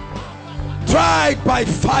 tried by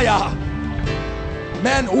fire.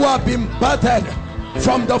 Men who have been battered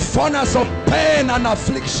from the furnace of pain and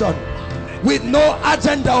affliction, with no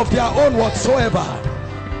agenda of their own whatsoever.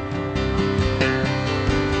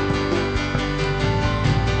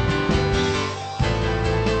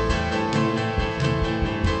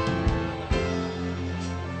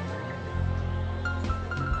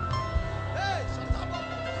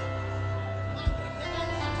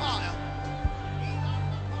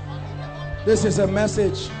 This is a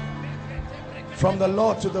message from the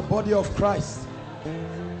Lord to the body of Christ.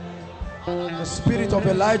 The spirit of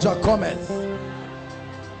Elijah cometh,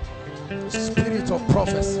 the spirit of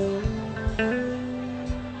prophecy.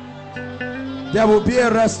 There will be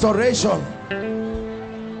a restoration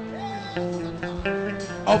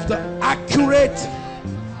of the accurate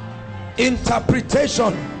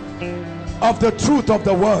interpretation of the truth of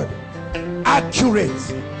the word. Accurate.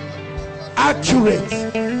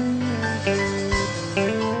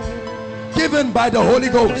 Given by the Holy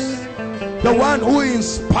Ghost. the one who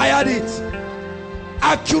inspired it.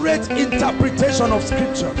 Accurate interpretation of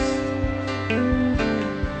scriptures.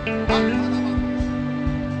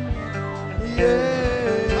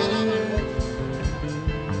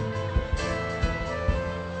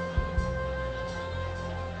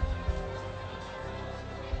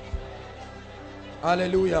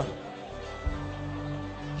 Hallelujah.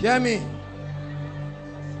 Hear me.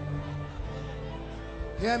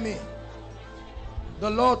 Hear me. The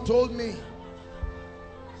Lord told me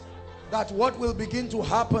that what will begin to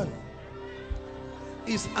happen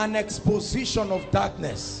is an exposition of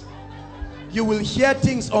darkness. You will hear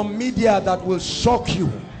things on media that will shock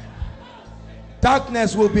you.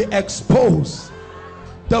 Darkness will be exposed.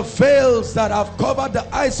 The veils that have covered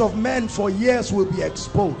the eyes of men for years will be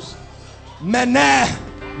exposed. Meneh,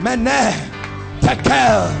 meneh,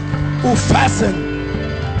 tekel, ufasen.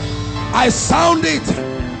 I sound it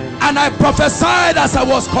and I prophesied as I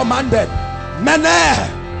was commanded. Meneh,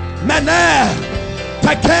 meneh,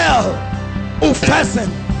 tekel, ufasen.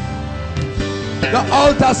 The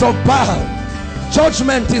altars of Baal,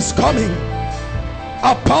 judgment is coming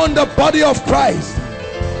upon the body of Christ,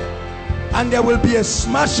 and there will be a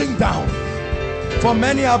smashing down. For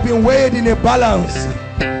many have been weighed in a balance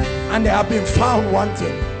and they have been found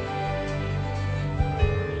wanting.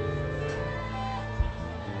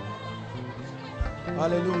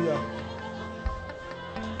 Hallelujah.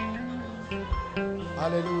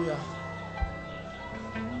 Hallelujah.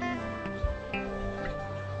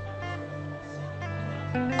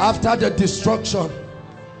 After the destruction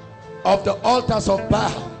of the altars of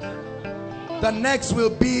Baal, the next will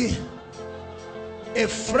be a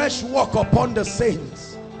fresh walk upon the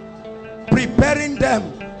saints, preparing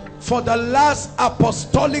them for the last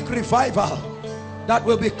apostolic revival that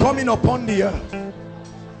will be coming upon the earth.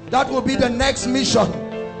 That will be the next mission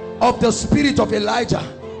of the spirit of Elijah.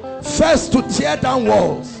 First to tear down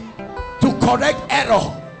walls, to correct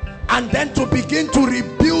error, and then to begin to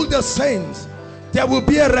rebuild the saints. There will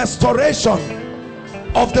be a restoration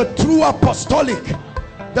of the true apostolic,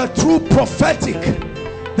 the true prophetic,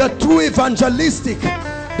 the true evangelistic,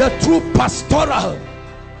 the true pastoral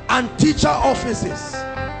and teacher offices.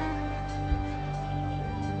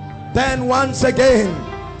 Then once again,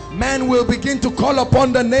 men will begin to call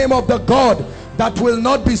upon the name of the God that will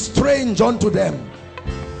not be strange unto them.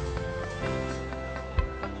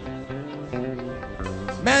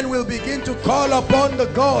 Men will begin to call upon the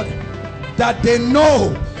God that they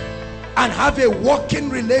know and have a working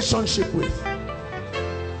relationship with.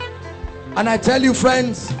 And I tell you,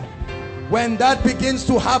 friends, when that begins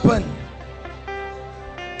to happen,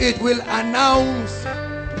 it will announce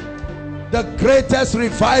the greatest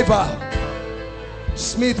revival.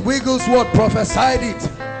 Smith Wigglesworth prophesied it.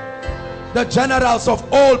 The generals of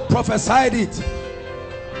old prophesied it.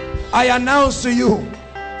 I announce to you,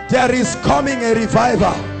 there is coming a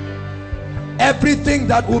revival. Everything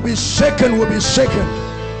that will be shaken will be shaken.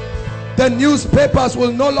 The newspapers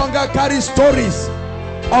will no longer carry stories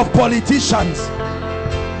of politicians.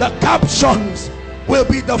 The captions will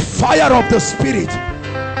be the fire of the Spirit.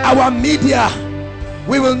 Our media,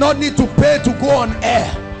 we will not need to pay to go on air.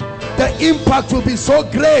 The impact will be so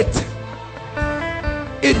great,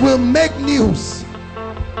 it will make news.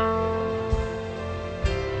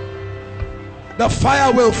 The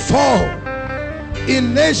fire will fall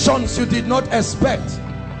in nations you did not expect.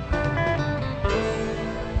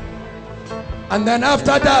 And then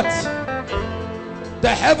after that, the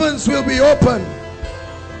heavens will be open,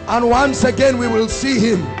 and once again we will see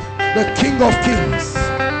him, the King of Kings,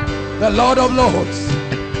 the Lord of Lords,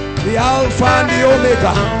 the Alpha and the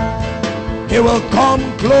Omega. He will come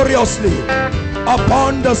gloriously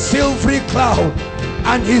upon the silvery cloud,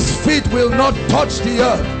 and his feet will not touch the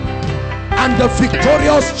earth. And the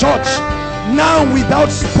victorious church, now without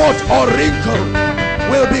spot or wrinkle,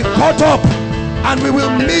 will be caught up, and we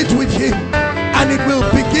will meet with him, and it will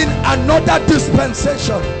begin another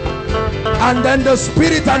dispensation. And then the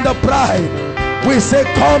Spirit and the bride will say,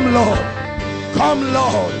 come Lord, come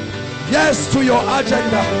Lord. Yes to your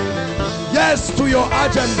agenda. Yes to your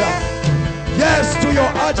agenda. Yes to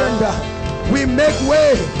your agenda. We make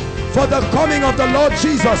way for the coming of the Lord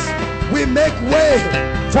Jesus. We make way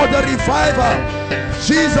for the revival.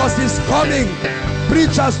 Jesus is coming.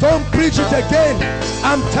 Preachers, don't preach it again.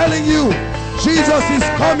 I'm telling you, Jesus is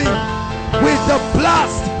coming with the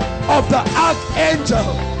blast of the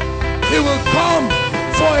archangel. He will come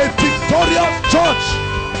for a victorious church.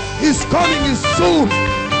 His coming is soon.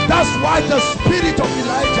 That's why the spirit of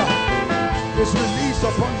Elijah is released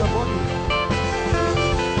upon the body.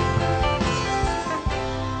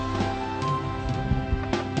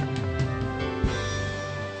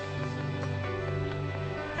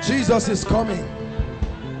 Jesus is coming.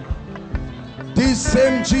 This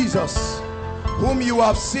same Jesus whom you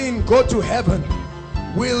have seen go to heaven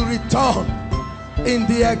will return in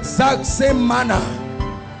the exact same manner.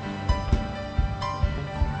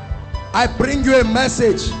 I bring you a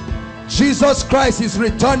message. Jesus Christ is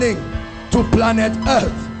returning to planet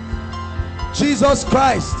Earth. Jesus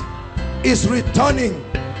Christ is returning.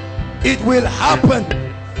 It will happen.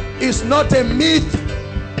 It's not a myth.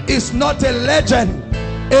 It's not a legend.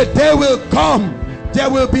 A day will come. There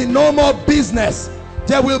will be no more business.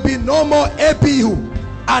 There will be no more APU.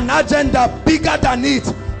 An agenda bigger than it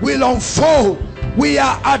will unfold. We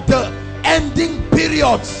are at the ending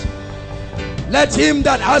periods. Let him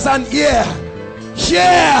that has an ear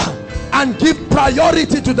hear and give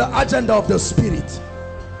priority to the agenda of the Spirit.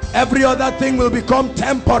 Every other thing will become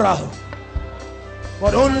temporal,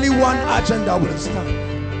 but only one agenda will stand.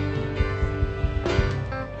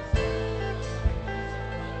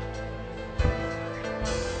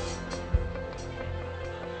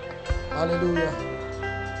 Hallelujah.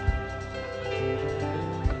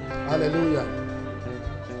 Hallelujah.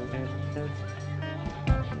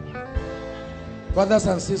 Brothers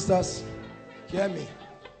and sisters, hear me.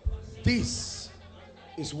 This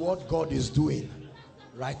is what God is doing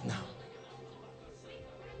right now.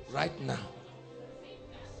 Right now.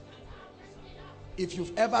 If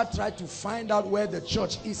you've ever tried to find out where the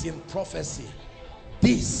church is in prophecy,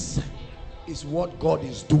 this is what God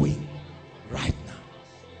is doing right now.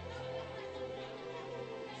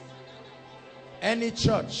 Any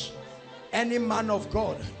church, any man of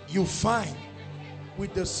God you find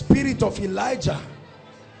with the spirit of Elijah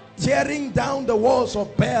tearing down the walls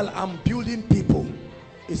of Baal and building people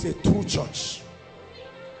is a true church.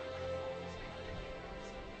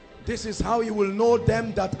 This is how you will know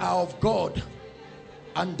them that are of God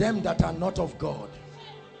and them that are not of God.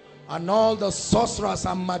 And all the sorcerers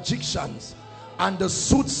and magicians and the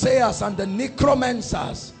soothsayers and the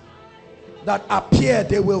necromancers that appear,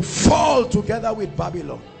 they will fall together with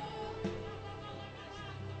Babylon.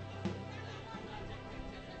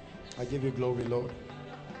 I give you glory, Lord.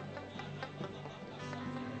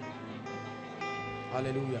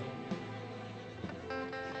 Hallelujah.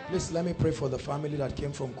 Please let me pray for the family that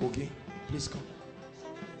came from Kogi. Please come.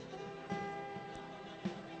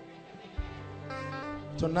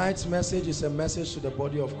 Tonight's message is a message to the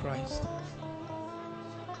body of Christ.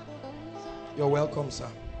 You're welcome, sir.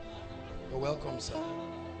 You're welcome, sir.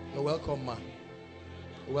 You're welcome, ma.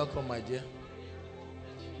 You're welcome, my dear.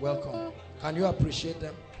 Welcome. Can you appreciate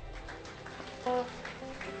them?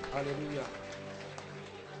 Hallelujah.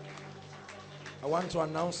 I want to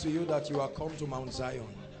announce to you that you are come to Mount Zion.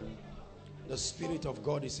 The Spirit of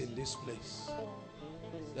God is in this place.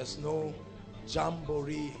 There's no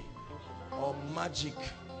jamboree or magic.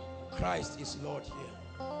 Christ is Lord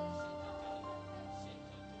here.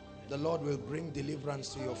 The Lord will bring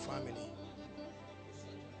deliverance to your family.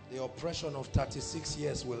 The oppression of 36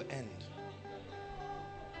 years will end.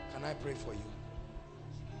 Can I pray for you?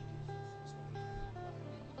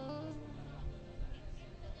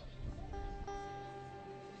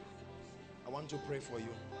 I want to pray for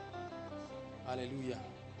you. Hallelujah.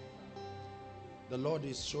 The Lord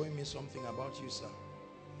is showing me something about you, sir.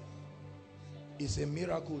 It's a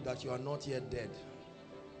miracle that you are not yet dead,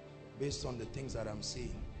 based on the things that I'm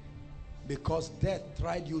seeing. Because death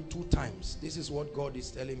tried you 2 times. This is what God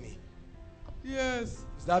is telling me. Yes.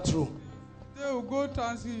 Is that true? They will go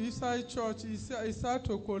to inside church. He started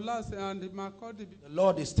to collapse and the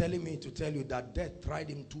Lord is telling me to tell you that death tried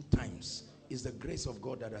him 2 times. It's the grace of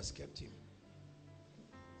God that has kept him.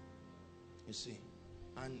 You see.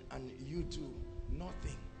 And you too,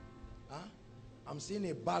 nothing. Huh? I'm seeing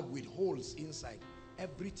a bag with holes inside.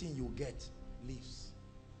 Everything you get leaves.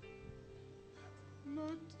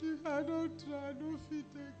 I don't fit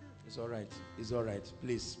again. It's all right. It's all right.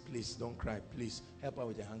 Please, please don't cry. Please help her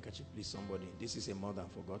with a handkerchief, please, somebody. This is a mother,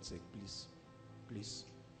 for God's sake. Please, please.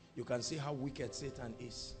 You can see how wicked Satan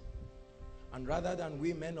is. And rather than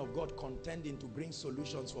we men of God contending to bring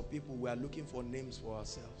solutions for people, we are looking for names for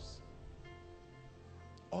ourselves.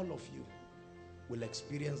 All of you will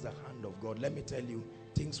experience the hand of God. Let me tell you,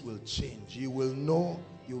 things will change. You will know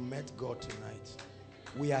you met God tonight.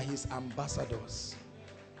 We are his ambassadors.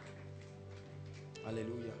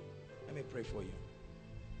 Hallelujah. Let me pray for you.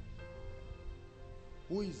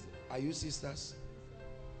 Are you sisters?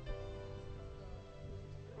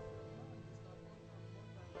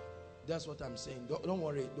 That's what I'm saying. Don't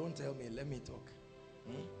worry. Don't tell me. Let me talk.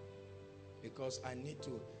 Because I need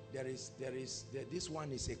to. This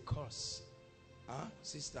one is a curse.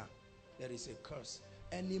 Sister, there is a curse.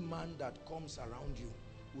 Any man that comes around you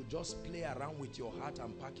will just play around with your heart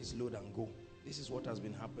and pack his load and go. This is what has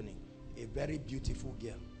been happening. A very beautiful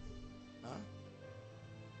girl. Huh?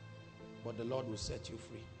 But the Lord will set you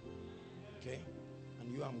free. Okay?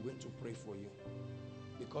 And you, I'm going to pray for you.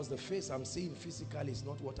 Because the face I'm seeing physically is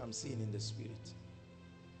not what I'm seeing in the spirit.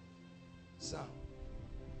 Sir,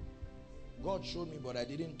 God showed me, but I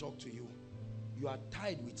didn't talk to you. You are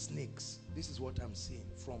tied with snakes. This is what I'm seeing,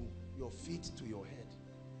 from your feet to your head.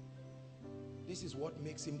 This is what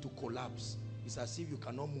makes him to collapse. It's as if you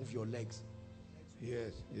cannot move your legs.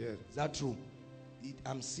 Yes, yes. Is that true?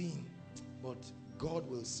 I'm seeing, but God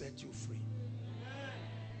will set you free.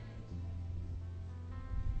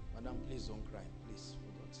 Madam, please don't cry. Please,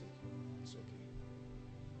 for God's sake. It's okay.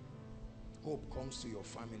 Hope comes to your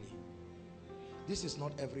family. This is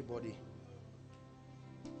not everybody.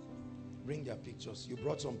 Bring their pictures. You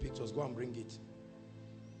brought some pictures. Go and bring it.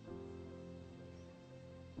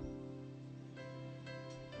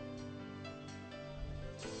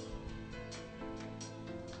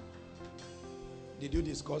 Did you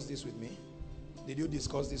discuss this with me? Did you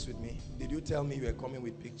discuss this with me? Did you tell me you were coming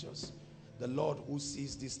with pictures? The Lord who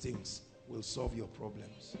sees these things will solve your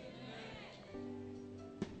problems.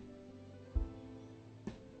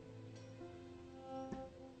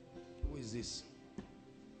 Who is this?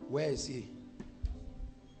 Where is he?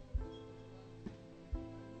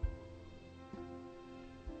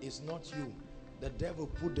 It's not you. The devil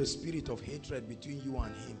put the spirit of hatred between you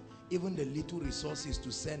and him. Even the little resources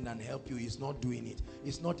to send and help you, is not doing it.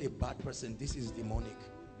 It's not a bad person. This is demonic.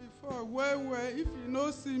 Before, where, if you no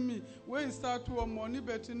see me, where you start to money,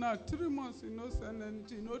 but now 3 months, you no send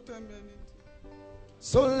anything, no tell me anything.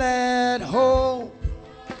 So let hope,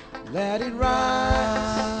 let it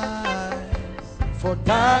rise, for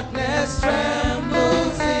darkness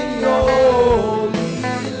trembles in your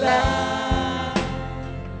holy light.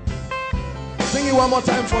 Sing it one more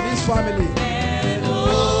time for this family. Let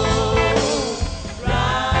hope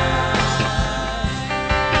rise,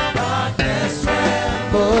 darkness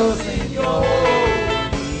trembles in your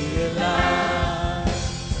holy light.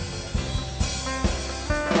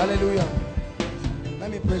 Hallelujah. Let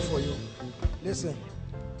me pray for you. Listen,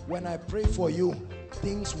 when I pray for you,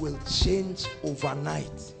 things will change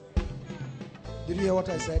overnight. Did you hear what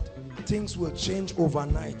I said? Things will change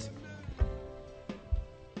overnight.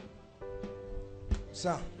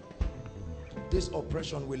 Sir, this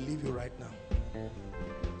oppression will leave you right now.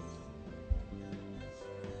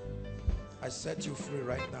 I set you free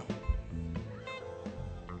right now.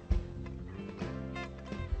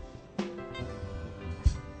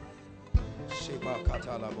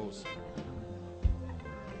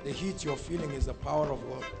 The heat you're feeling is the power of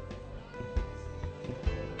God.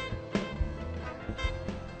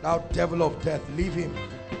 Thou devil of death, leave him.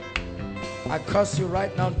 I curse you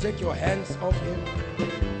right now. Take your hands off him.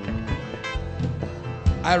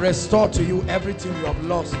 I restore to you everything you have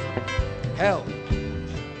lost. Hell.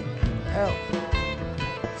 Hell.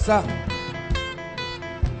 Sir.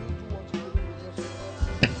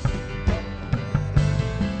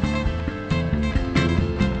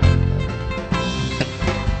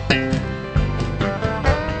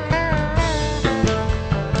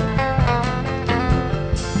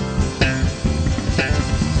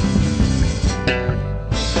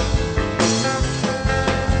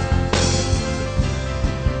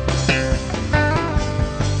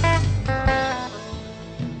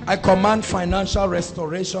 I command financial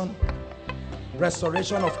restoration,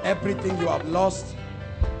 restoration of everything you have lost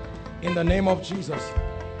in the name of Jesus.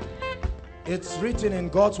 It's written in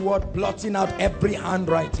God's word, blotting out every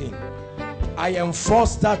handwriting. I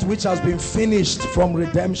enforce that which has been finished from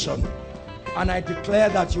redemption, and I declare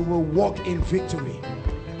that you will walk in victory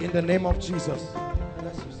in the name of Jesus.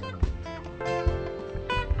 Bless you, sir.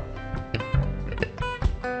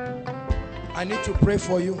 I need to pray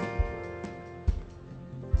for you.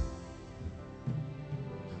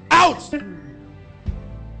 Out!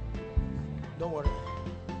 Don't worry.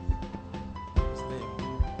 Stay.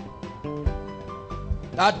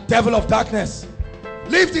 That devil of darkness,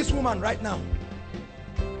 leave this woman right now.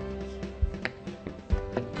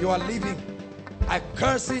 You are leaving. I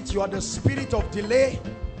curse it. You are the spirit of delay.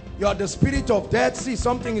 You are the spirit of death. See,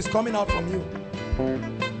 something is coming out from you.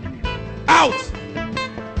 Out!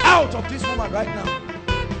 Out of this woman right now.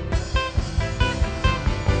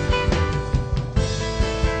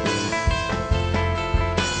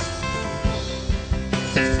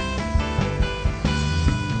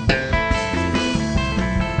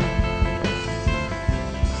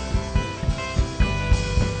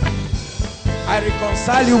 I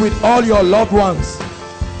reconcile you with all your loved ones.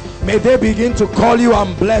 May they begin to call you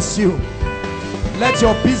and bless you. Let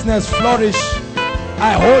your business flourish.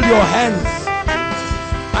 I hold your hands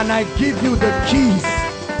and I give you the keys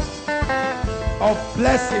of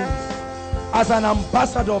blessings as an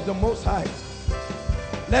ambassador of the Most High.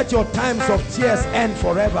 Let your times of tears end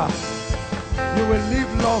forever. You will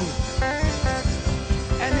live long.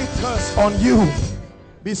 Any curse on you,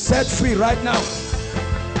 be set free right now.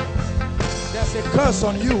 There's a curse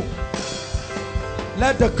on you.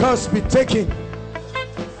 Let the curse be taken.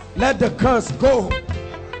 Let the curse go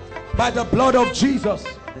by the blood of Jesus.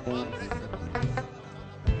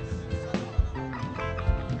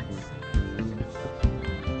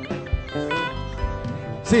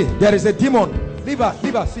 See, there is a demon. Leave her,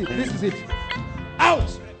 leave her. See, this is it.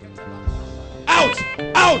 Out! Out!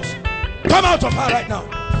 Out! Come out of her right now.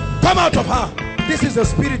 Come out of her. This is the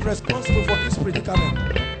spirit responsible for this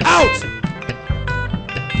predicament. Out!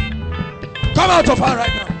 Come out of her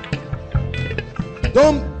right now.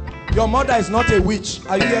 Don't. Your mother is not a witch.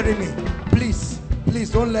 Are you hearing me? Please, please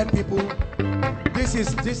don't let people. This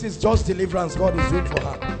is just deliverance God is doing for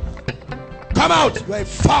her. Come out. You are a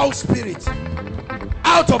foul spirit.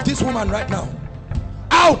 Out of this woman right now.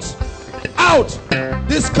 Out. Out.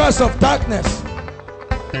 This curse of darkness.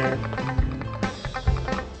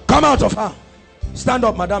 Come out of her. Stand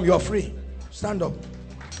up, madam. You are free. Stand up.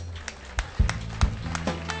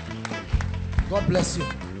 God bless you.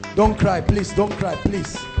 Don't cry, please. Don't cry,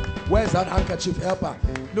 please. Where's that handkerchief? Help her.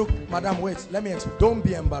 Look, madam, wait. Let me explain. Don't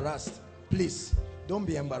be embarrassed. Please. Don't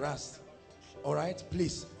be embarrassed. All right?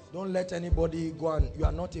 Please. Don't let anybody go and... You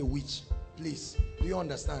are not a witch. Please. Do you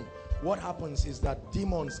understand? What happens is that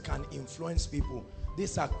demons can influence people.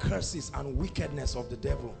 These are curses and wickedness of the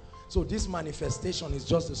devil. So this manifestation is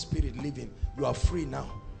just the spirit living. You are free now.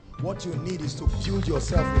 What you need is to build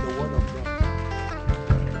yourself with the word of God.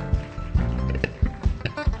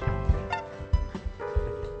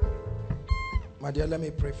 My dear, let me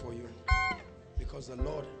pray for you. Because the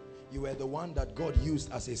Lord, you were the one that God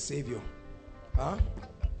used as a savior. Huh?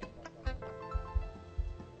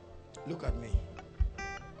 Look at me.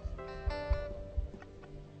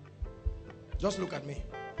 Just look at me.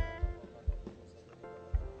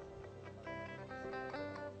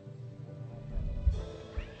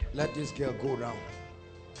 Let this girl go down.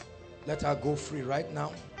 Let her go free right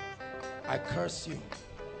now. I curse you.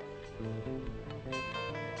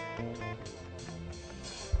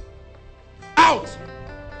 Out!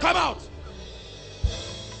 Come out!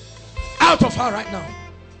 Out of her right now.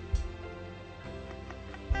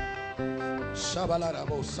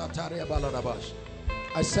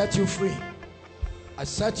 I set you free. I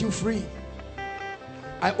set you free.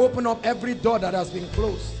 I open up every door that has been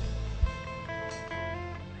closed.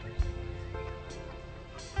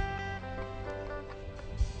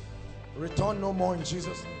 Return no more in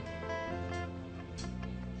Jesus' name.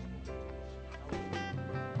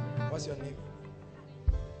 What's your name?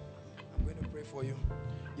 I'm going to pray for you.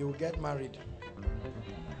 You will get married.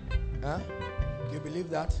 Huh? Do you believe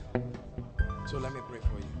that? So let me pray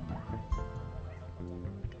for you.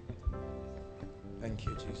 Thank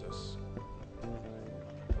you, Jesus.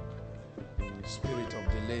 Spirit of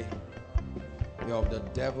delay, you're of the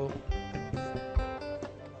devil.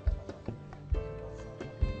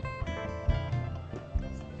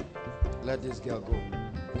 Let this girl go.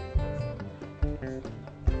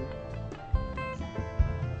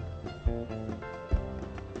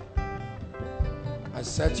 I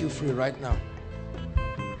set you free right now.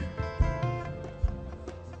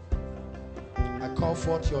 I call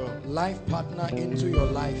forth your life partner into your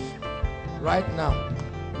life right now,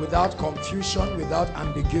 without confusion, without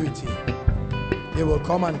ambiguity. They will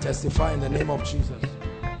come and testify in the name of Jesus.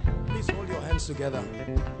 Please hold your hands together.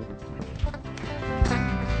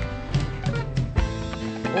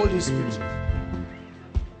 Holy Spirit,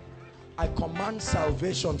 I command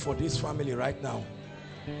salvation for this family right now.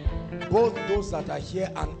 Both those that are here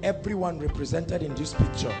and everyone represented in this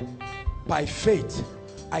picture. By faith,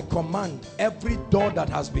 I command every door that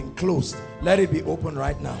has been closed, let it be open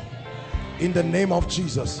right now. In the name of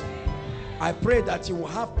Jesus. I pray that you will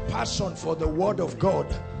have passion for the word of God,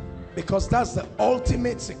 because that's the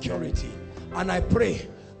ultimate security. And I pray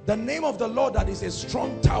the name of the Lord that is a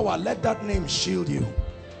strong tower, let that name shield you.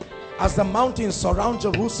 As the mountains surround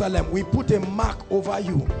Jerusalem, we put a mark over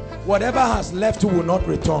you. Whatever has left you will not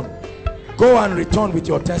return. Go and return with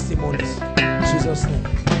your testimonies. In Jesus' name.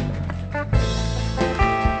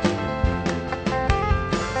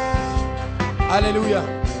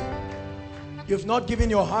 Hallelujah. You've not given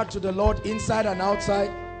your heart to the Lord inside and outside.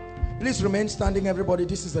 Please remain standing, everybody.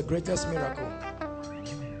 This is the greatest miracle.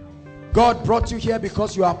 God brought you here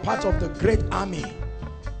because you are part of the great army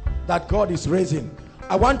that God is raising.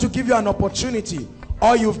 I want to give you an opportunity,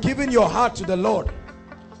 or you've given your heart to the Lord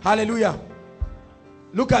Hallelujah.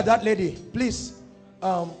 Look at that lady. Please,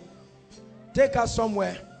 take her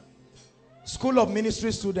somewhere. School of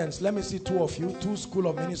Ministry students. Let me see 2 of you. 2 School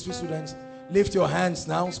of Ministry students. Lift your hands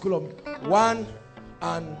now. School of 1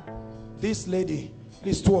 and this lady.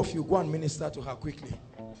 Please, 2 of you. Go and minister to her quickly.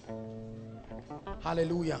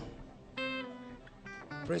 Hallelujah.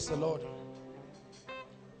 Praise the Lord.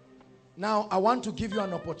 Now, I want to give you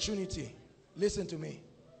an opportunity. Listen to me.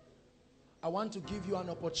 I want to give you an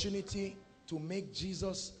opportunity to make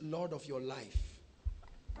Jesus Lord of your life.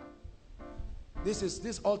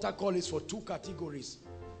 This altar call is for 2 categories.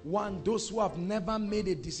 1, those who have never made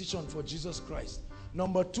a decision for Jesus Christ.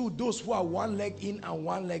 Number 2, those who are 1 leg in and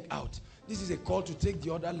 1 leg out. This is a call to take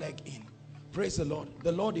the other leg in. Praise the Lord.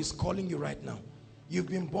 The Lord is calling you right now. You've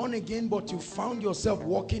been born again, but you found yourself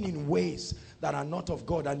walking in ways that are not of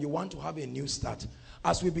God, and you want to have a new start.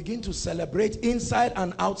 As we begin to celebrate inside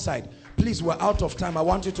and outside, please, we're out of time. I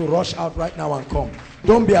want you to rush out right now and come.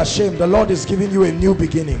 Don't be ashamed. The Lord is giving you a new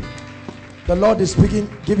beginning. The Lord is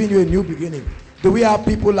giving you a new beginning. Do we have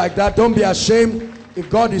people like that? Don't be ashamed. If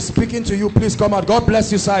God is speaking to you, please come out. God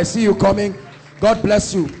bless you, sir. I see you coming. God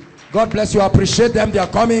bless you. God bless you. Appreciate them. They are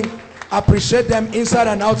coming. Appreciate them inside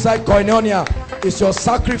and outside. Koinonia is your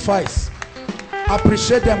sacrifice.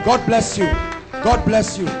 Appreciate them. God bless you. God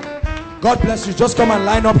bless you. God bless you. Just come and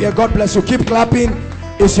line up here. God bless you. Keep clapping.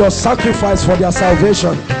 It's your sacrifice for their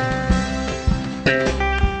salvation.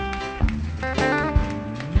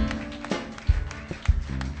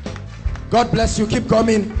 God bless you. Keep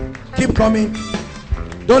coming. Keep coming.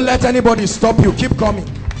 Don't let anybody stop you. Keep coming.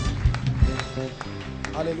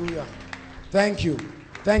 Hallelujah. Thank you.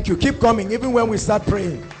 Thank you. Keep coming. Even when we start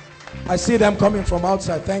praying, I see them coming from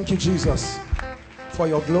outside. Thank you, Jesus, for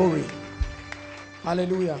your glory.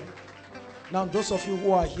 Hallelujah. Now, those of you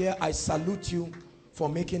who are here, I salute you for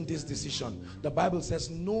making this decision. The Bible says,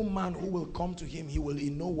 no man who will come to him, he will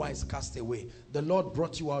in no wise cast away. The Lord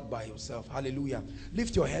brought you out by himself. Hallelujah.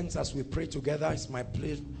 Lift your hands as we pray together. It's my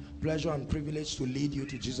pleasure and privilege to lead you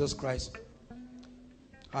to Jesus Christ.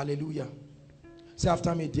 Hallelujah. Say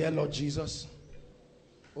after me, dear Lord Jesus.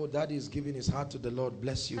 Oh, Daddy is giving his heart to the Lord.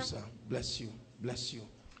 Bless you, sir. Bless you. Bless you.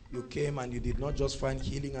 You came and you did not just find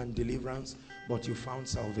healing and deliverance, but you found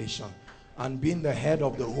salvation. And being the head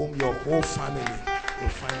of the home, your whole family will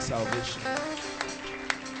find salvation.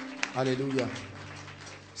 Hallelujah.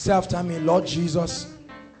 Say after me, Lord Jesus,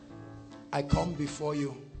 I come before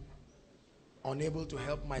you, unable to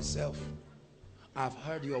help myself. I've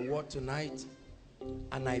heard your word tonight,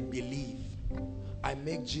 and I believe. I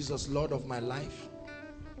make Jesus Lord of my life.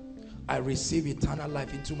 I receive eternal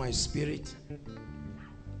life into my spirit.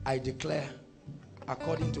 I declare,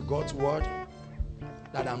 according to God's word,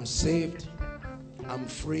 that I'm saved, I'm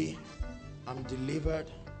free, I'm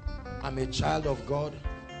delivered, I'm a child of God.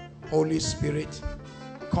 Holy Spirit,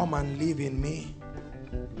 come and live in me.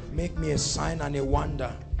 Make me a sign and a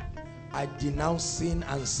wonder. I denounce sin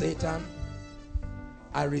and Satan.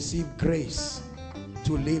 I receive grace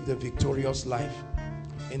to live the victorious life.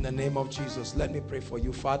 In the name of Jesus, let me pray for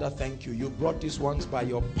you. Father, thank you. You brought these ones by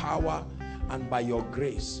your power and by your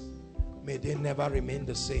grace. May they never remain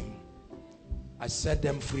the same. I set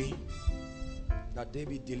them free, that they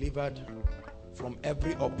be delivered from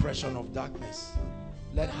every oppression of darkness.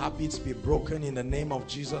 Let habits be broken in the name of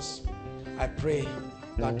Jesus. I pray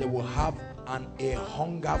that they will have a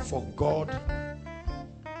hunger for God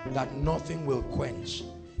that nothing will quench,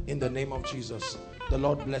 in the name of Jesus. The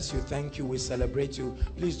Lord bless you. Thank you. We celebrate you.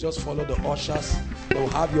 Please just follow the ushers. They'll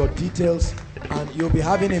have your details, and you'll be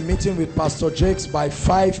having a meeting with Pastor Jakes by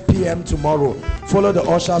 5 p.m. tomorrow. Follow the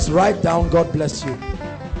ushers. Write down. God bless you.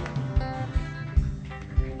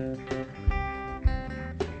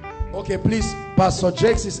 Okay, please. Pastor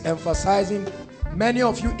Jakes is emphasizing, many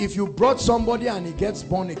of you, if you brought somebody and he gets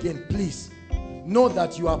born again, please know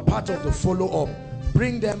that you are part of the follow-up.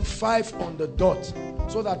 Bring them 5 on the dot,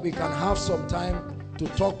 so that we can have some time to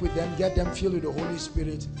talk with them, get them filled with the Holy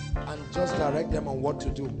Spirit, and just direct them on what to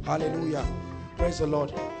do. Hallelujah. Praise the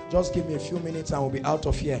Lord. Just give me a few minutes and we'll be out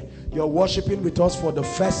of here. You're worshiping with us for the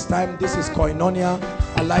first time. This is Koinonia.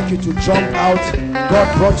 I'd like you to jump out.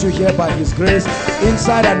 God brought you here by his grace.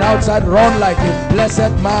 Inside and outside, run like a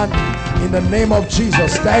blessed man in the name of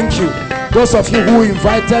Jesus. Thank you. Those of you who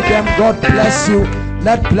invited them, God bless you.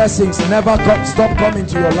 Let blessings never stop coming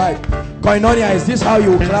to your life. Koinonia, is this how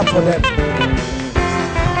you clap for them?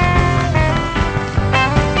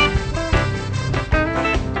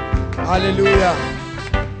 Hallelujah.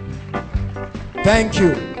 Thank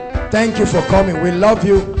you. Thank you for coming. We love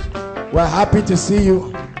you. We're happy to see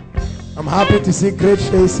you. I'm happy to see great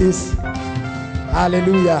faces.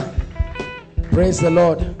 Hallelujah. Praise the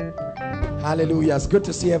Lord. Hallelujah. It's good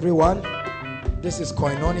to see everyone. This is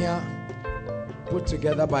Koinonia, put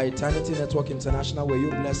together by Eternity Network International. Were you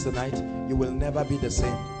blessed tonight? You will never be the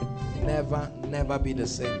same. Never be the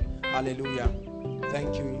same. Hallelujah.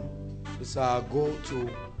 Thank you. It's our goal to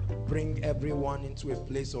bring everyone into a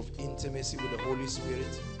place of intimacy with the Holy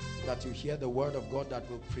Spirit, that you hear the word of God that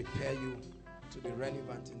will prepare you to be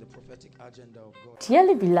relevant in the prophetic agenda of God.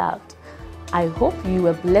 Dearly beloved, I hope you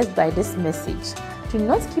were blessed by this message. Do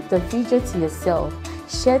not keep the video to yourself.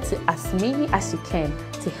 Share to as many as you can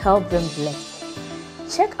to help them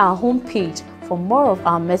bless. Check our homepage for more of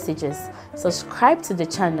our messages. Subscribe to the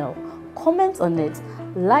channel, comment on it,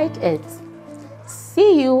 like it.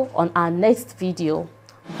 See you on our next video.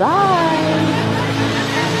 Bye.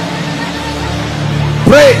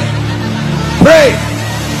 Pray, pray,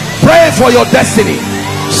 pray for your destiny.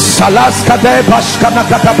 Salaskade bashkana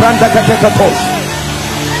kata branda katekatos.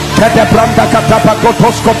 Kete branda kata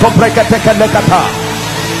bakotos koto brekete kelekata.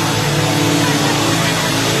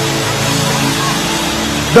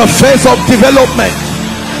 The phase of development.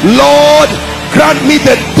 Lord, grant me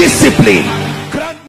the discipline